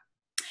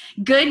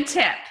 Good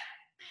tip.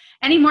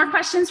 Any more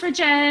questions for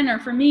Jen or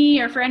for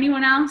me or for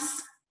anyone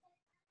else?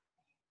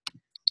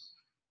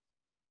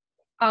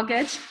 All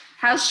good?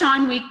 How's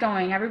Sean Week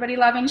going? Everybody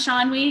loving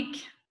Sean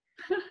Week?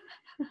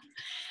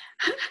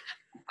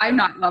 I'm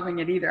not loving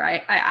it either.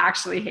 I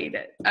actually hate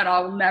it and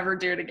I'll never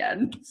do it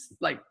again. It's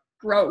like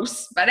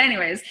gross. But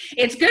anyways,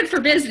 it's good for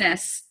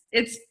business.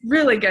 It's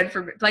really good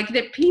for like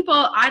the people.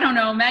 I don't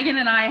know. Megan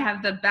and I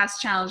have the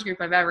best challenge group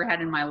I've ever had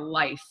in my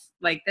life.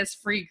 Like this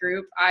free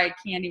group, I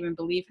can't even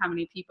believe how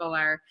many people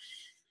are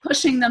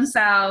pushing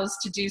themselves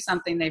to do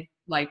something they've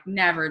like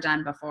never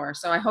done before.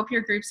 So I hope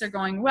your groups are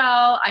going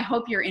well. I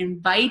hope you're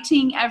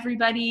inviting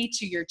everybody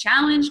to your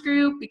challenge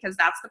group because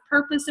that's the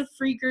purpose of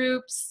free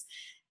groups.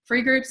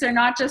 Free groups are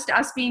not just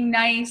us being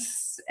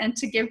nice and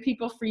to give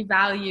people free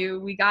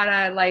value. We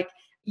gotta like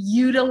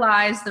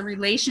utilize the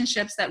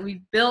relationships that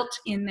we've built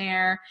in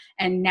there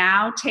and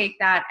now take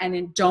that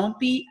and don't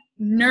be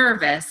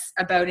nervous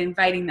about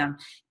inviting them.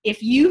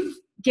 If you've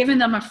given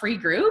them a free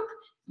group,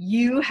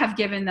 you have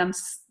given them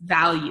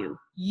value.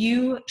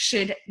 You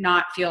should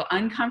not feel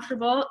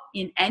uncomfortable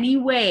in any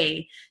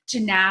way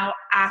to now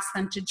ask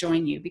them to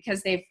join you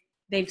because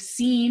they've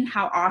seen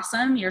how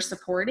awesome your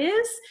support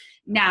is.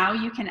 Now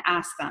you can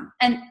ask them.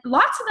 And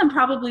lots of them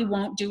probably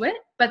won't do it,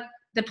 but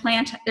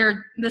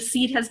the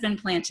seed has been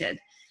planted.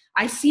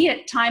 I see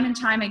it time and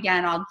time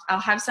again. I'll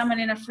have someone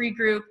in a free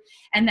group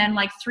and then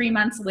like 3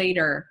 months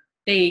later,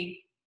 they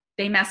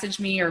message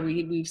me or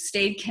we've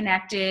stayed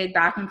connected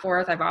back and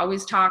forth. I've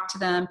always talked to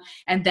them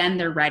and then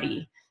they're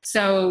ready.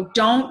 So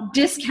don't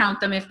discount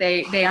them if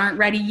they aren't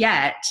ready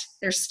yet.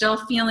 They're still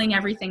feeling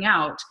everything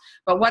out.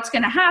 But what's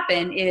going to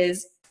happen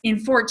is in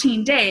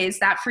 14 days,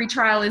 that free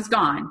trial is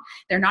gone.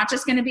 They're not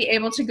just going to be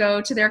able to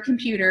go to their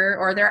computer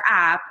or their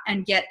app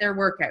and get their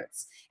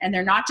workouts. And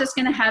they're not just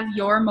going to have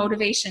your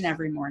motivation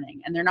every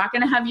morning. And they're not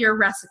going to have your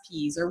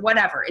recipes or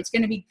whatever. It's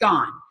going to be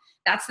gone.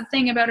 That's the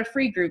thing about a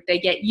free group. They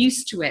get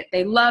used to it.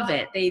 They love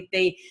it.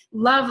 They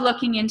love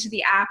looking into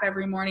the app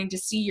every morning to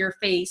see your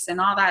face and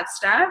all that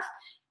stuff.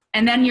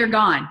 And then you're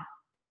gone.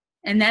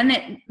 And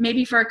then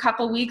maybe for a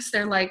couple weeks,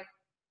 they're like,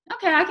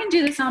 okay, I can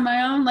do this on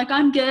my own. Like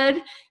I'm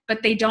good.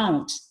 But they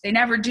don't. They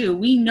never do.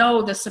 We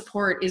know the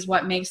support is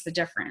what makes the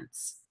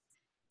difference.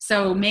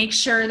 So make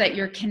sure that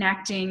you're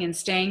connecting and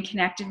staying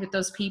connected with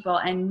those people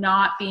and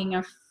not being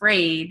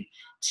afraid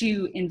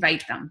to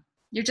invite them.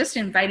 You're just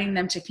inviting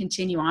them to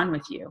continue on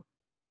with you.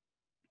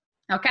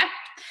 Okay?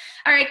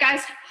 All right,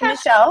 guys.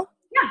 Michelle?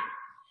 Yeah.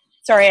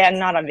 Sorry, I'm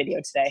not on video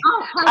today.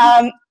 Oh,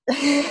 hi.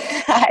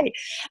 Hi.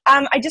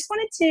 I just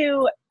wanted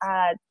to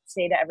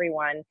say to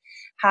everyone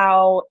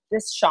how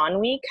this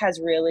Sean Week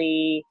has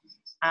really,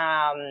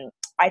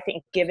 I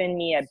think, given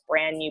me a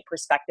brand new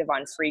perspective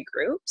on free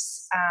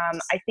groups.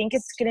 I think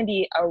it's going to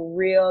be a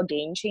real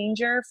game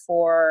changer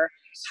for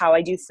how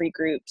I do free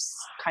groups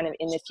kind of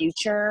in the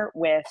future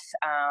with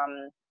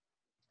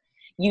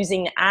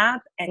using the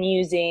app and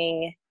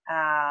using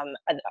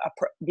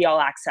the all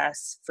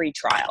access free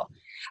trial.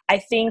 I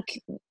think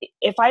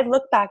if I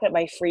look back at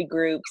my free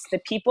groups, the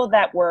people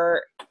that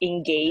were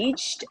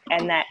engaged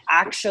and that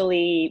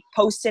actually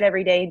posted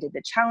every day, did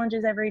the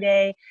challenges every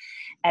day,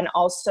 and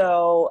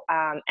also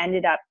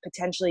ended up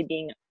potentially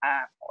being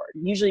or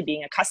usually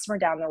being a customer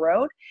down the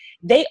road,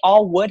 they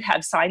all would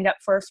have signed up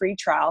for a free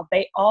trial.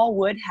 They all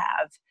would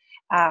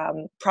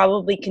have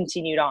probably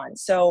continued on.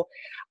 So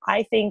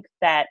I think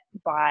that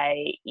by,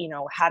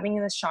 having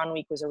this Sean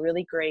Week was a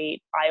really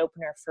great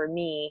eye-opener for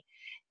me,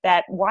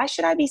 that why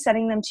should I be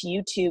sending them to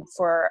YouTube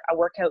for a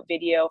workout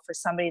video for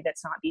somebody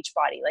that's not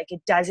Beachbody? Like,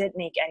 it doesn't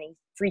make any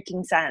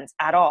freaking sense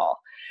at all.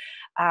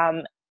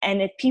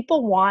 And if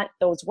people want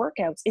those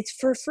workouts, it's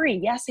for free.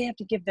 Yes, they have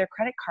to give their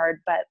credit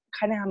card, but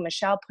kind of how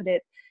Michelle put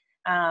it,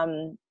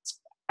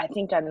 I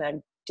think on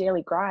the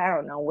Daily Grind, I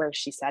don't know where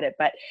she said it,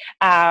 but,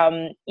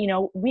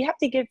 we have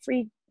to give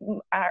free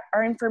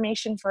our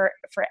information for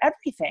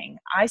everything.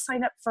 I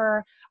signed up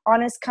for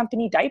Honest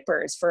Company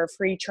diapers for a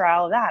free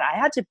trial of that. I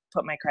had to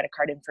put my credit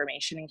card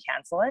information and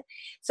cancel it.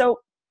 So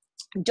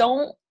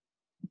don't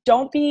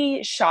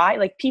be shy.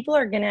 Like, people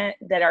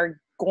that are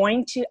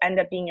going to end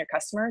up being your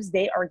customers,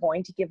 they are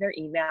going to give their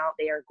email.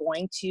 They are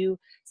going to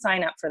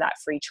sign up for that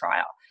free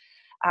trial.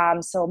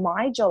 So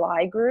my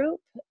July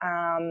group,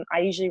 I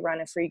usually run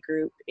a free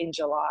group in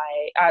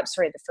July,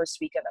 the first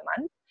week of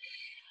the month.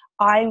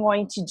 I'm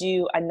going to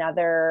do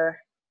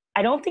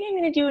I don't think I'm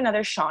going to do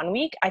another Sean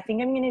Week. I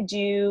think I'm going to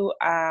do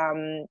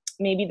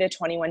maybe the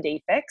 21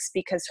 Day Fix,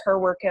 because her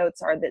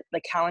workouts are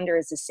the calendar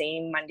is the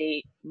same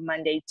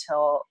Monday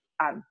till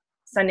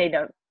Sunday.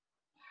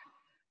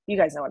 You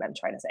guys know what I'm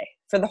trying to say.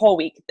 For the whole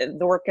week,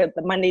 the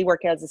Monday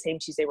workout is the same,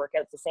 Tuesday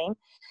workout is the same.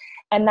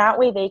 And that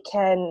way they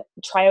can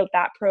try out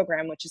that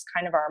program, which is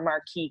kind of our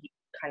marquee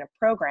kind of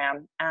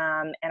program.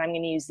 And I'm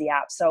going to use the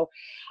app. So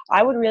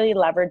I would really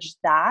leverage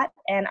that.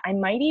 And I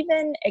might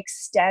even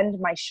extend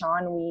my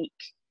Sean Week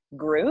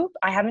group.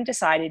 I haven't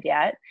decided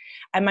yet.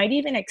 I might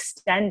even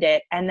extend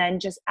it and then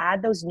just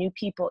add those new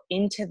people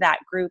into that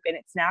group. And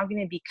it's now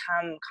going to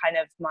become kind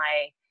of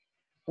my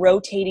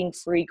rotating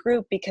free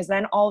group, because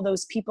then all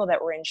those people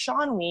that were in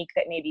Sean Week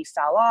that maybe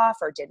fell off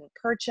or didn't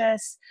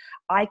purchase,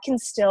 I can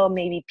still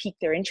maybe pique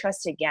their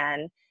interest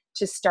again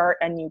to start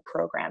a new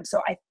program.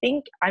 So I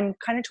think I'm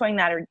kind of toying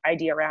that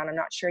idea around. I'm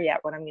not sure yet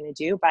what I'm going to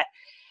do, but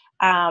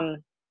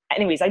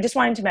anyways, I just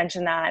wanted to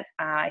mention that.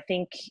 I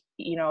think,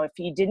 if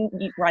you didn't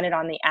run it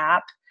on the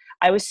app,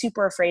 I was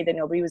super afraid that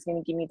nobody was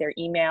going to give me their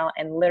email.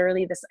 And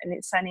literally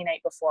Sunday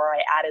night before,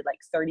 I added like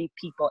 30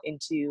 people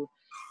into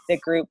the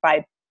group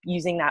by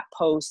using that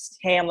post.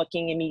 Hey, I'm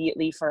looking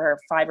immediately for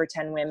 5 or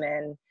 10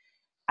 women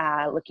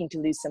looking to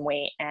lose some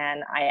weight.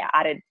 And I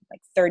added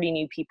like 30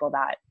 new people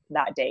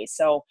that day.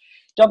 So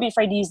don't be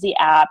afraid to use the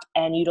app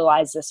and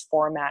utilize this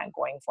format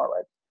going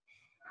forward.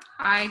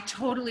 I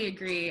totally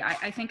agree.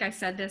 I think I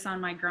said this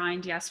on my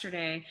grind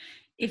yesterday.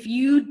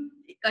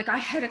 I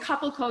had a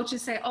couple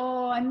coaches say,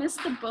 oh, I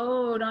missed the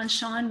boat on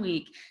Sean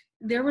Week.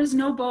 There was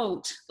no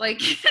boat.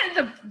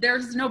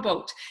 There's no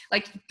boat.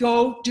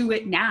 Go do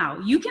it now.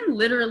 You can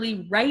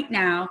literally right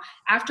now,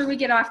 after we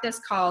get off this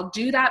call,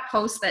 do that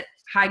post that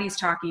Heidi's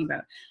talking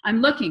about.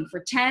 I'm looking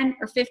for 10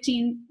 or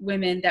 15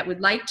 women that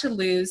would like to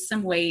lose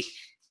some weight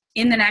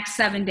in the next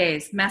 7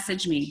 days.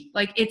 Message me.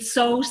 It's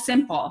so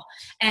simple.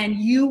 And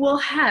you will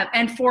have,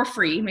 and for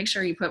free, make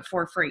sure you put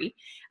for free.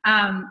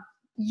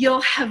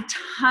 You'll have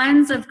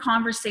tons of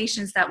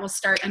conversations that will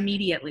start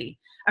immediately.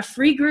 A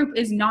free group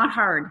is not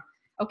hard.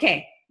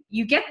 Okay,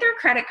 you get their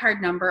credit card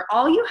number.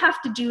 All you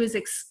have to do is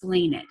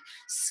explain it.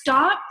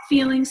 Stop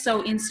feeling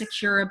so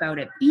insecure about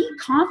it. Be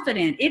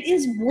confident. It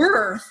is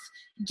worth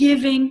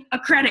giving a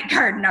credit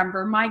card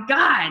number. My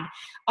God.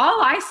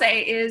 All I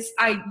say is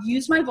I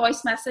use my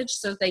voice message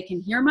so they can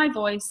hear my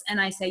voice,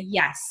 and I say,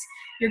 yes,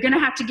 you're going to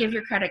have to give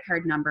your credit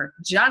card number,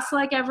 just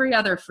like every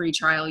other free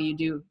trial you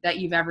do that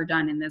you've ever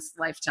done in this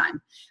lifetime.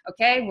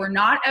 Okay, we're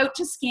not out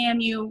to scam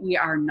you. We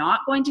are not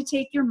going to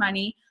take your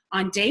money.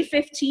 On day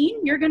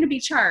 15, you're going to be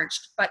charged.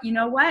 But you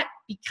know what?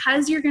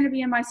 Because you're going to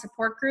be in my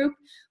support group,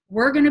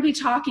 we're going to be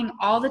talking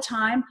all the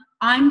time.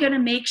 I'm going to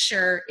make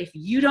sure if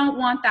you don't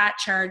want that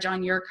charge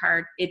on your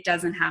card, it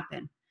doesn't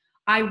happen.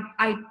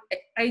 I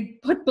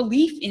put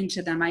belief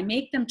into them. I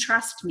make them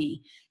trust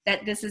me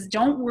that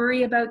don't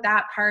worry about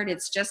that part.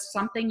 It's just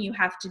something you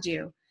have to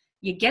do.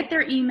 You get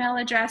their email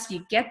address,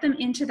 you get them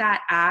into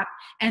that app,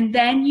 and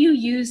then you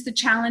use the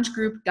challenge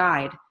group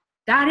guide.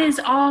 That is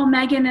all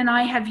Megan and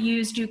I have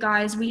used, you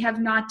guys. We have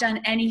not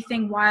done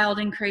anything wild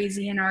and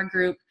crazy in our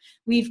group.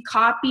 We've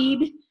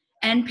copied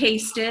and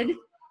pasted,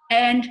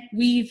 and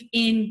we've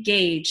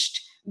engaged.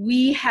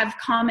 We have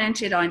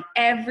commented on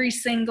every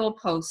single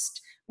post.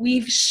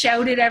 We've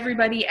shouted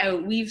everybody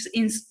out. We've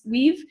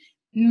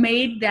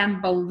made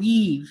them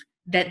believe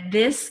that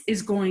this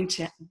is going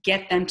to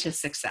get them to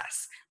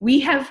success. We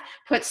have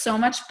put so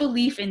much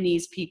belief in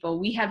these people.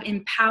 We have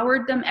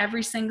empowered them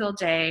every single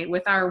day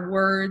with our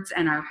words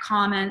and our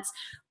comments.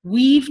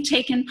 We've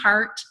taken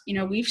part,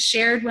 we've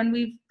shared when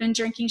we've been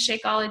drinking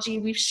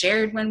Shakeology. We've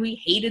shared when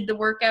we hated the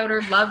workout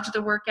or loved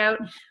the workout.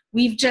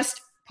 We've just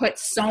put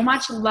so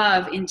much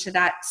love into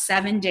that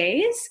 7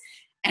 days,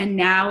 and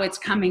now it's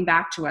coming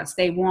back to us.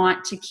 They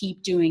want to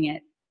keep doing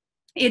it.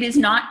 It is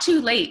not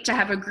too late to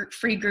have a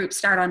free group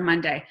start on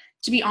Monday.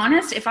 To be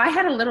honest, if I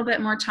had a little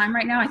bit more time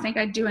right now, I think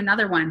I'd do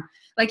another one.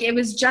 Like, it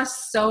was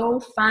just so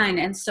fun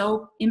and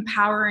so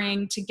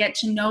empowering to get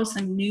to know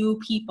some new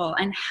people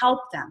and help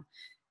them,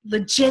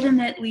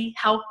 legitimately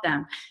help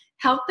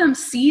them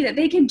see that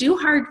they can do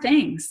hard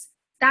things.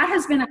 That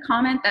has been a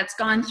comment that's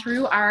gone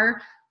through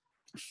our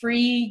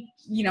free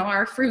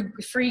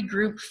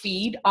group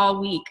feed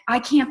all week. I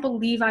can't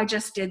believe I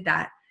just did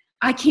that.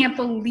 I can't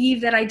believe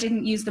that I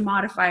didn't use the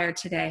modifier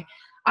today.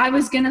 I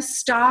was going to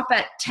stop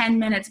at 10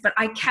 minutes, but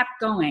I kept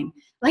going.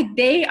 Like,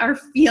 they are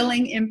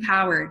feeling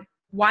empowered.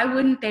 Why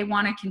wouldn't they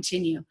want to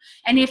continue?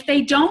 And if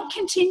they don't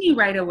continue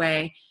right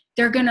away,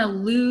 they're going to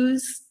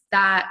lose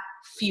that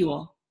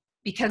fuel,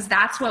 because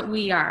that's what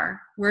we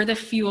are. We're the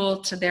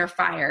fuel to their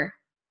fire.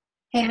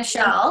 Hey,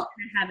 Michelle.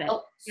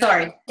 Oh,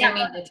 sorry. Yeah. Didn't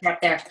mean to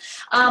interrupt there.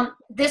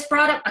 This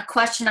brought up a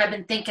question I've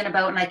been thinking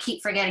about and I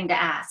keep forgetting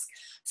to ask.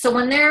 So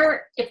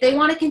if they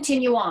want to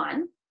continue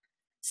on,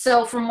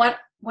 so from what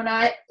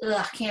I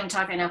can't even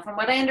talk right now. From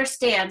what I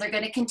understand, they're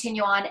going to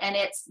continue on, and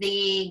it's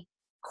the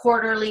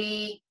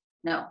quarterly.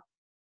 No.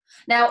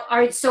 Now,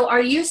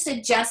 are you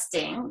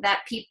suggesting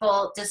that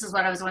people? This is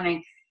what I was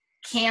wondering.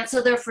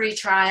 Cancel their free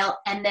trial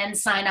and then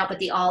sign up with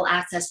the All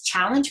Access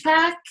Challenge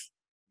Pack?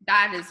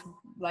 That is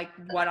like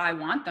what I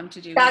want them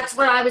to do. That's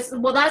what I was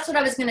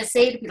going to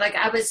say to be like,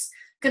 I was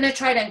going to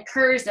try to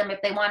encourage them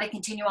if they want to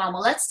continue on.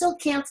 Well, let's still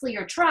cancel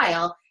your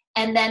trial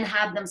and then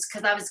have them,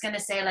 because I was going to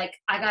say, like,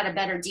 I got a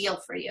better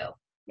deal for you.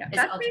 Yeah,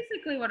 that's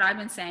basically what I've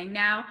been saying.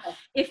 Now,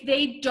 if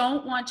they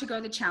don't want to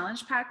go the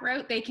challenge pack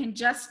route, they can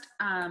just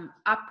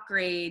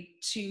upgrade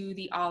to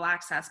the All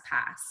Access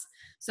Pass.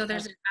 So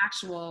there's an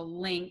actual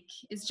link.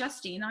 Is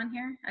Justine on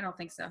here? I don't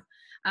think so.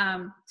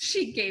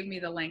 She gave me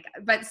the link.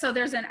 But so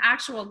there's an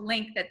actual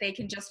link that they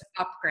can just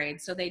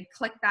upgrade. So they'd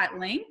click that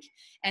link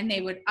and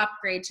they would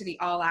upgrade to the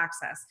All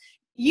Access.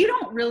 You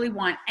don't really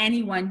want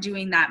anyone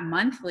doing that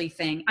monthly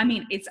thing. I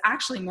mean, it's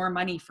actually more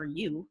money for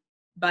you,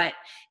 but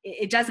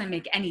it doesn't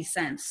make any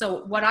sense.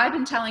 So what I've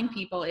been telling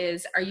people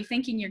is, are you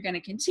thinking you're going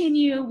to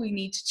continue? We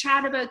need to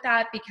chat about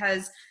that,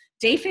 because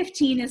day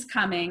 15 is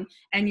coming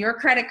and your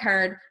credit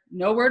card,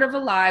 no word of a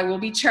lie, will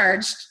be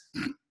charged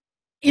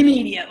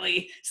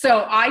immediately.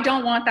 So I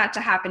don't want that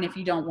to happen if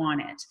you don't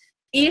want it.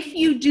 If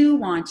you do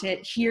want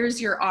it,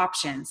 here's your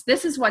options.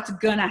 This is what's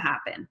going to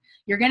happen.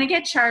 You're going to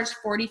get charged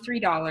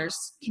 $43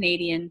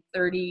 Canadian,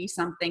 30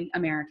 something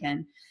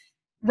American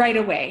right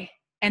away.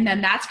 And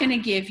then that's going to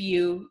give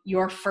you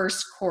your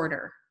first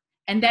quarter.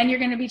 And then you're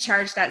going to be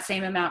charged that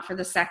same amount for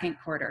the second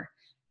quarter.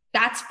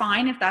 That's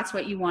fine if that's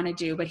what you want to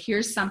do, but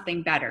here's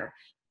something better.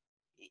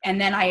 And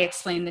then I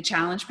explain the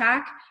challenge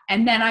pack,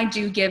 and then I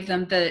do give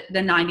them the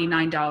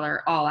 $99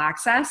 all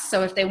access.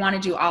 So if they want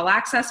to do all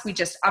access, we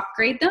just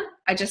upgrade them.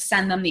 I just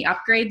send them the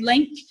upgrade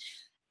link.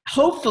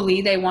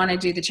 Hopefully they want to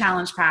do the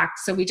challenge pack.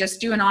 So we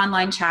just do an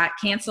online chat,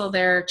 cancel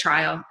their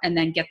trial, and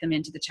then get them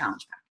into the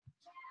challenge pack.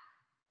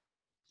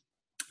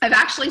 I've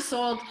actually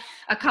sold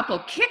a couple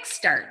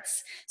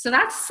Kickstarts. So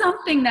that's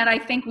something that I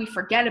think we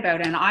forget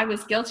about, and I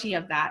was guilty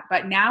of that.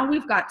 But now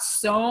we've got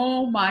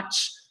so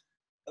much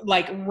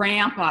like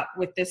ramp up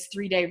with this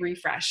 3-day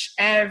refresh.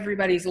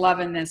 Everybody's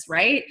loving this,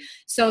 right?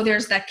 So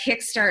there's that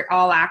Kickstart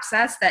all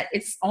access that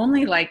it's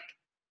only like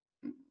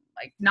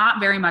not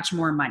very much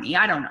more money.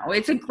 I don't know.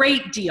 It's a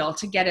great deal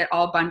to get it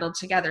all bundled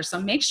together. So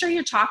make sure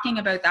you're talking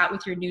about that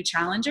with your new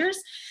challengers.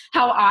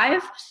 How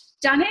I've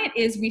done it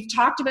is we've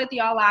talked about the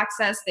all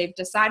access. They've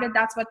decided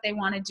that's what they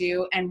want to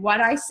do. And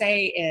what I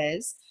say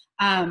is,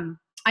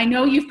 I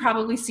know you've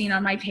probably seen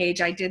on my page,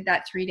 I did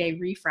that 3-day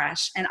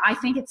refresh, and I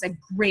think it's a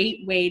great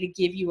way to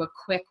give you a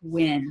quick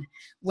win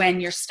when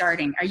you're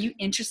starting. Are you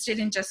interested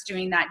in just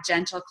doing that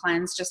gentle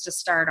cleanse just to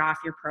start off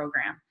your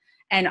program?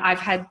 And I've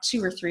had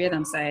 2 or 3 of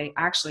them say,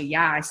 actually,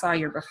 yeah, I saw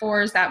your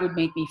befores. That would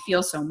make me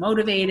feel so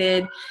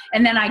motivated.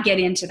 And then I get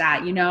into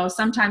that,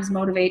 sometimes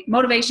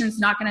motivation's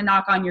not going to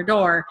knock on your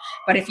door,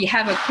 but if you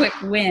have a quick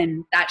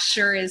win, that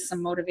sure is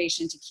some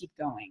motivation to keep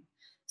going.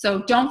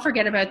 So don't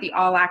forget about the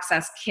all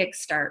access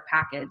Kickstart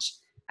package.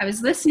 I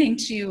was listening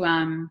to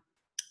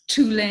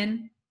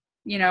Tulin.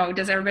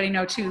 Does everybody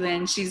know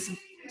Tulin?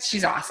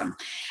 She's awesome.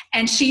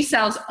 And she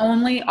sells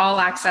only all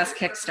access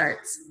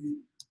Kickstarts.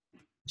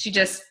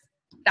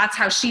 That's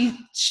how she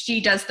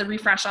does the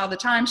refresh all the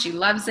time. She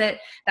loves it.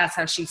 That's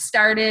how she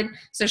started.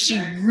 So she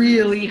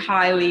really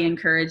highly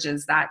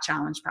encourages that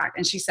challenge pack.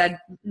 And she said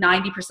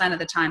 90% of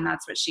the time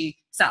that's what she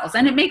sells.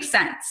 And it makes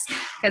sense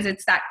because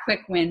it's that quick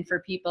win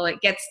for people.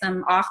 It gets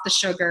them off the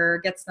sugar,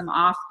 gets them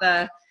off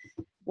the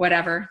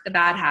whatever, the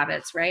bad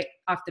habits, right?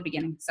 Off the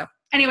beginning. So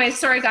anyway,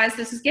 sorry guys,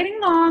 this is getting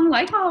long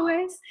like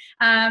always.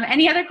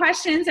 Any other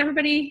questions?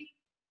 Everybody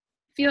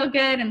feel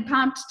good and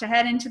pumped to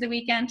head into the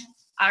weekend?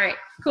 All right,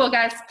 cool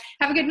guys.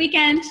 Have a good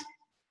weekend.